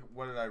 I think,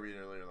 what did I read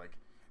earlier? Like,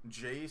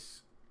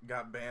 Jace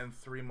got banned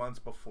 3 months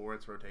before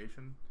its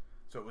rotation.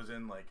 So it was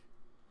in, like,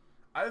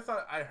 I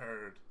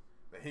heard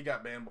that he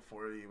got banned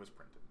before he was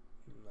printed.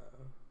 No.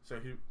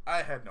 So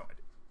I had no idea.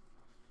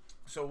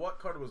 So what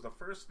card was the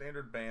first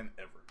standard ban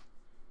ever?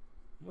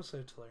 I'm going to say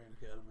Tolarian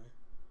Academy.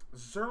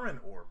 Zurin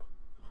Orb.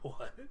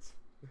 What?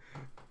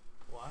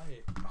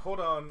 Why? Hold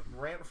on,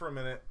 rant for a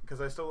minute, because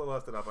I still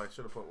left it up. I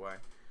should have put why.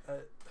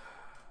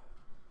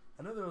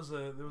 I know there was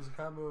a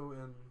combo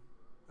in,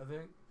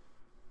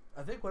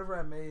 I think whenever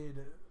I made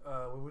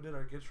when we did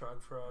our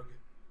Gitrog Frog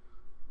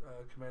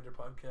Commander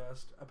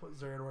podcast, I put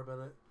Zurin Orb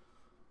in it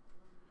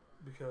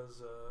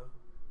because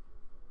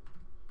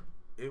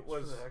it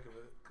was for the heck of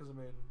it.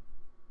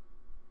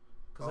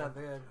 Because I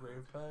think I had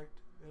Grave Pact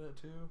in it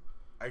too.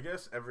 I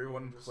guess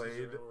everyone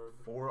played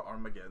 4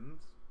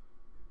 Armageddons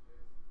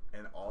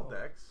in all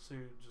decks. So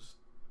you just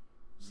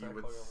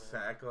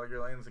sack all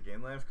your lands to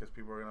gain life because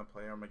people were going to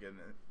play Armageddon.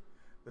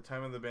 The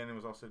time of the banning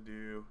was also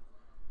due.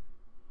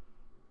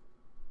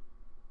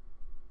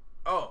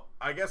 Oh,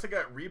 I guess it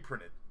got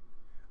reprinted.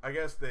 I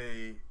guess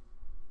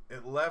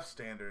it left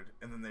standard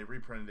and then they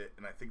reprinted it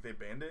and I think they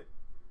banned it.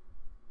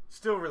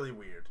 Still really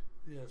weird.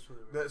 Yeah, it's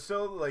really weird.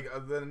 So like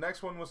the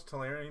next one was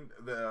Tolarian.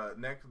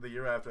 The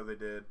year after they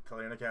did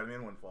Tolarian Academy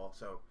and Windfall.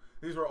 So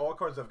these were all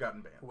cards that have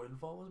gotten banned.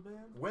 Windfall was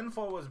banned?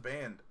 Windfall was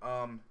banned.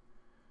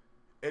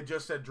 It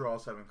just said draw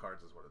 7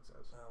 cards is what it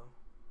says. Oh.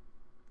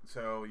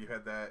 So you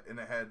had that, and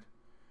it had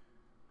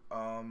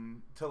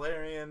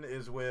Tolarian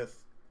is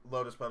with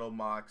Lotus Petal,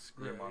 Mox,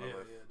 Grim Monolith.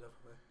 Yeah,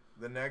 definitely.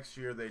 The next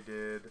year they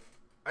did.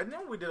 I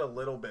know we did a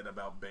little bit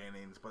about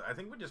bannings, but I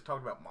think we just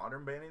talked about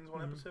modern bannings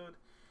one episode.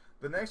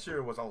 The next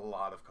year was a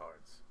lot of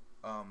cards.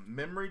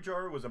 Memory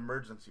Jar was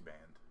emergency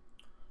banned.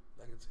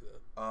 I can see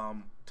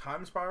that.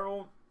 Time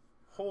Spiral.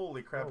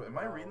 Holy crap! Oh, Am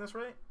I reading this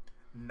right?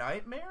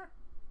 Nightmare.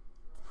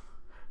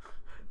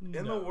 No.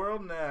 In the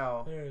world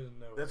now. There is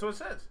no. That's what it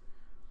says.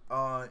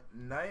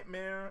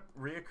 Nightmare,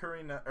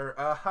 reoccurring,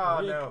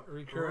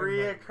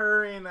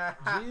 reoccurring.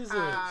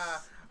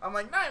 Jesus. I'm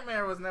like,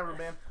 Nightmare was never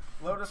banned.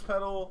 Lotus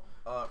Petal,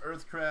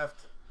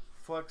 Earthcraft,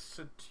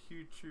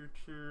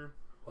 Fluxituture.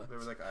 They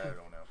were like, I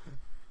don't know.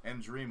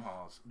 And Dream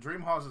Halls.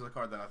 Dream Halls is a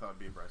card that I thought would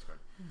be a Bryce card.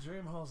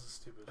 Dream Halls is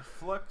stupid.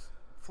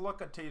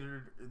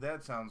 Flucatator,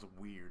 that sounds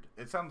weird.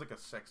 It sounds like a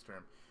sex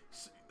term.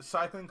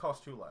 Cycling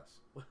costs 2 less.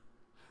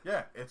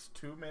 Yeah, it's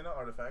 2 mana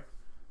artifact.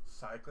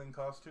 Cycling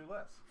costs 2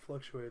 less.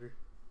 Fluctuator.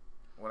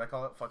 What I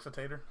call it?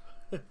 Fluxitator?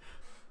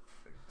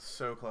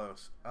 So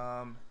close.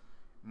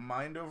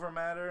 Mind Over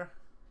Matter.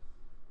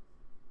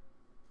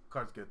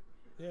 Card's good.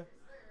 Yeah.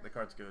 The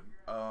card's good.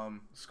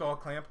 Skull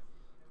Clamp,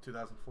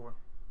 2004.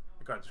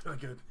 The card's really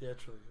good. Yeah,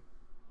 it's really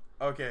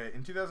good. Okay,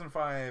 in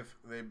 2005,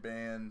 they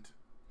banned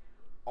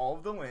all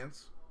of the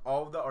lands,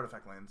 all of the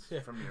artifact lands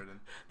from Mirrodin.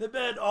 They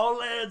banned all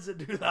lands in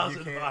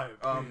 2005.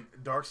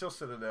 Darksteel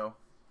Citadel,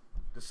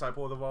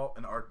 Disciple of the Vault,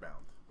 and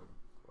Arcbound.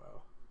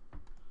 Wow.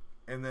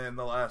 And then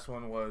the last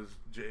one was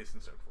Jace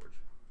and Stoneforge.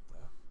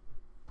 Yeah.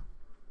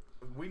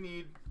 We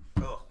need...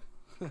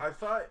 I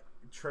thought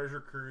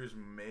Treasure Cruise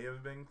may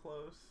have been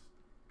close.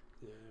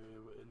 Yeah,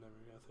 it never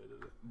got there,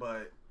 did it?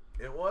 But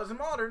it was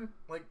modern,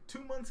 like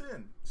 2 months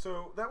in.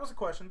 So that was the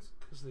questions.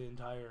 Because the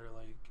entire,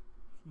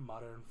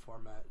 modern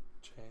format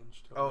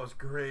changed. Oh, it was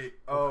great.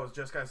 Oh, it was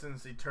Just Guy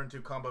Ascendancy turn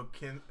 2 combo.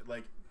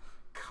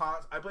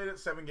 I played it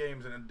 7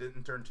 games and it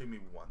didn't turn to me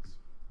once.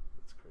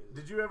 That's crazy.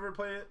 Did you ever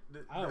play it?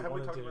 Have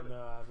we talked about it?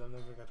 No, I've never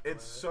got to play it.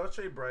 It's such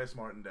a Bryce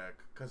Martin deck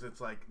because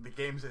it's like the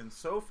game's in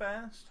so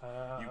fast.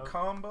 You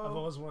combo. I've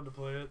always wanted to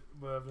play it,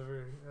 but I've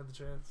never had the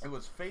chance. It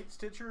was Fate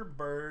Stitcher,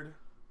 Bird,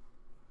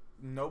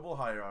 Noble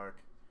Hierarch,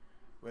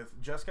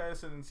 with Just Guy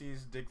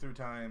Ascendancies, Dig Through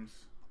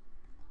Times,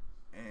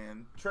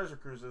 and Treasure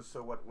Cruises.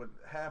 So what would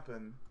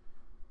happen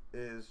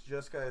is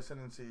Jeskai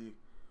Ascendancy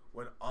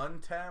would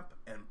untap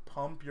and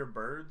pump your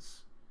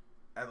birds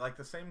at like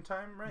the same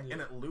time, right? Yeah.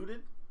 And it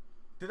looted.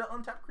 Did it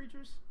untap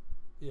creatures?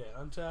 Yeah,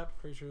 untap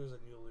creatures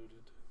and you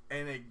looted.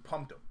 And it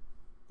pumped them.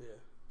 Yeah,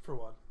 for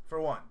one. For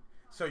one.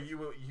 So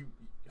you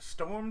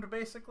stormed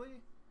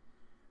basically,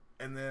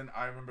 and then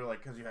I remember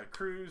like because you had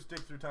Cruise, Dig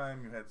Through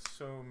Time, you had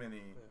so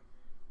many.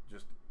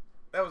 Just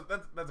that's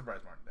a Bryce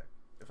Martin deck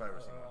if I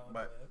ever seen one.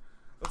 But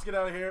let's get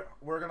out of here.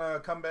 We're gonna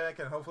come back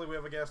and hopefully we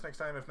have a guest next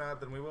time. If not,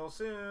 then we will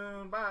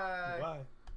soon. Bye. Bye.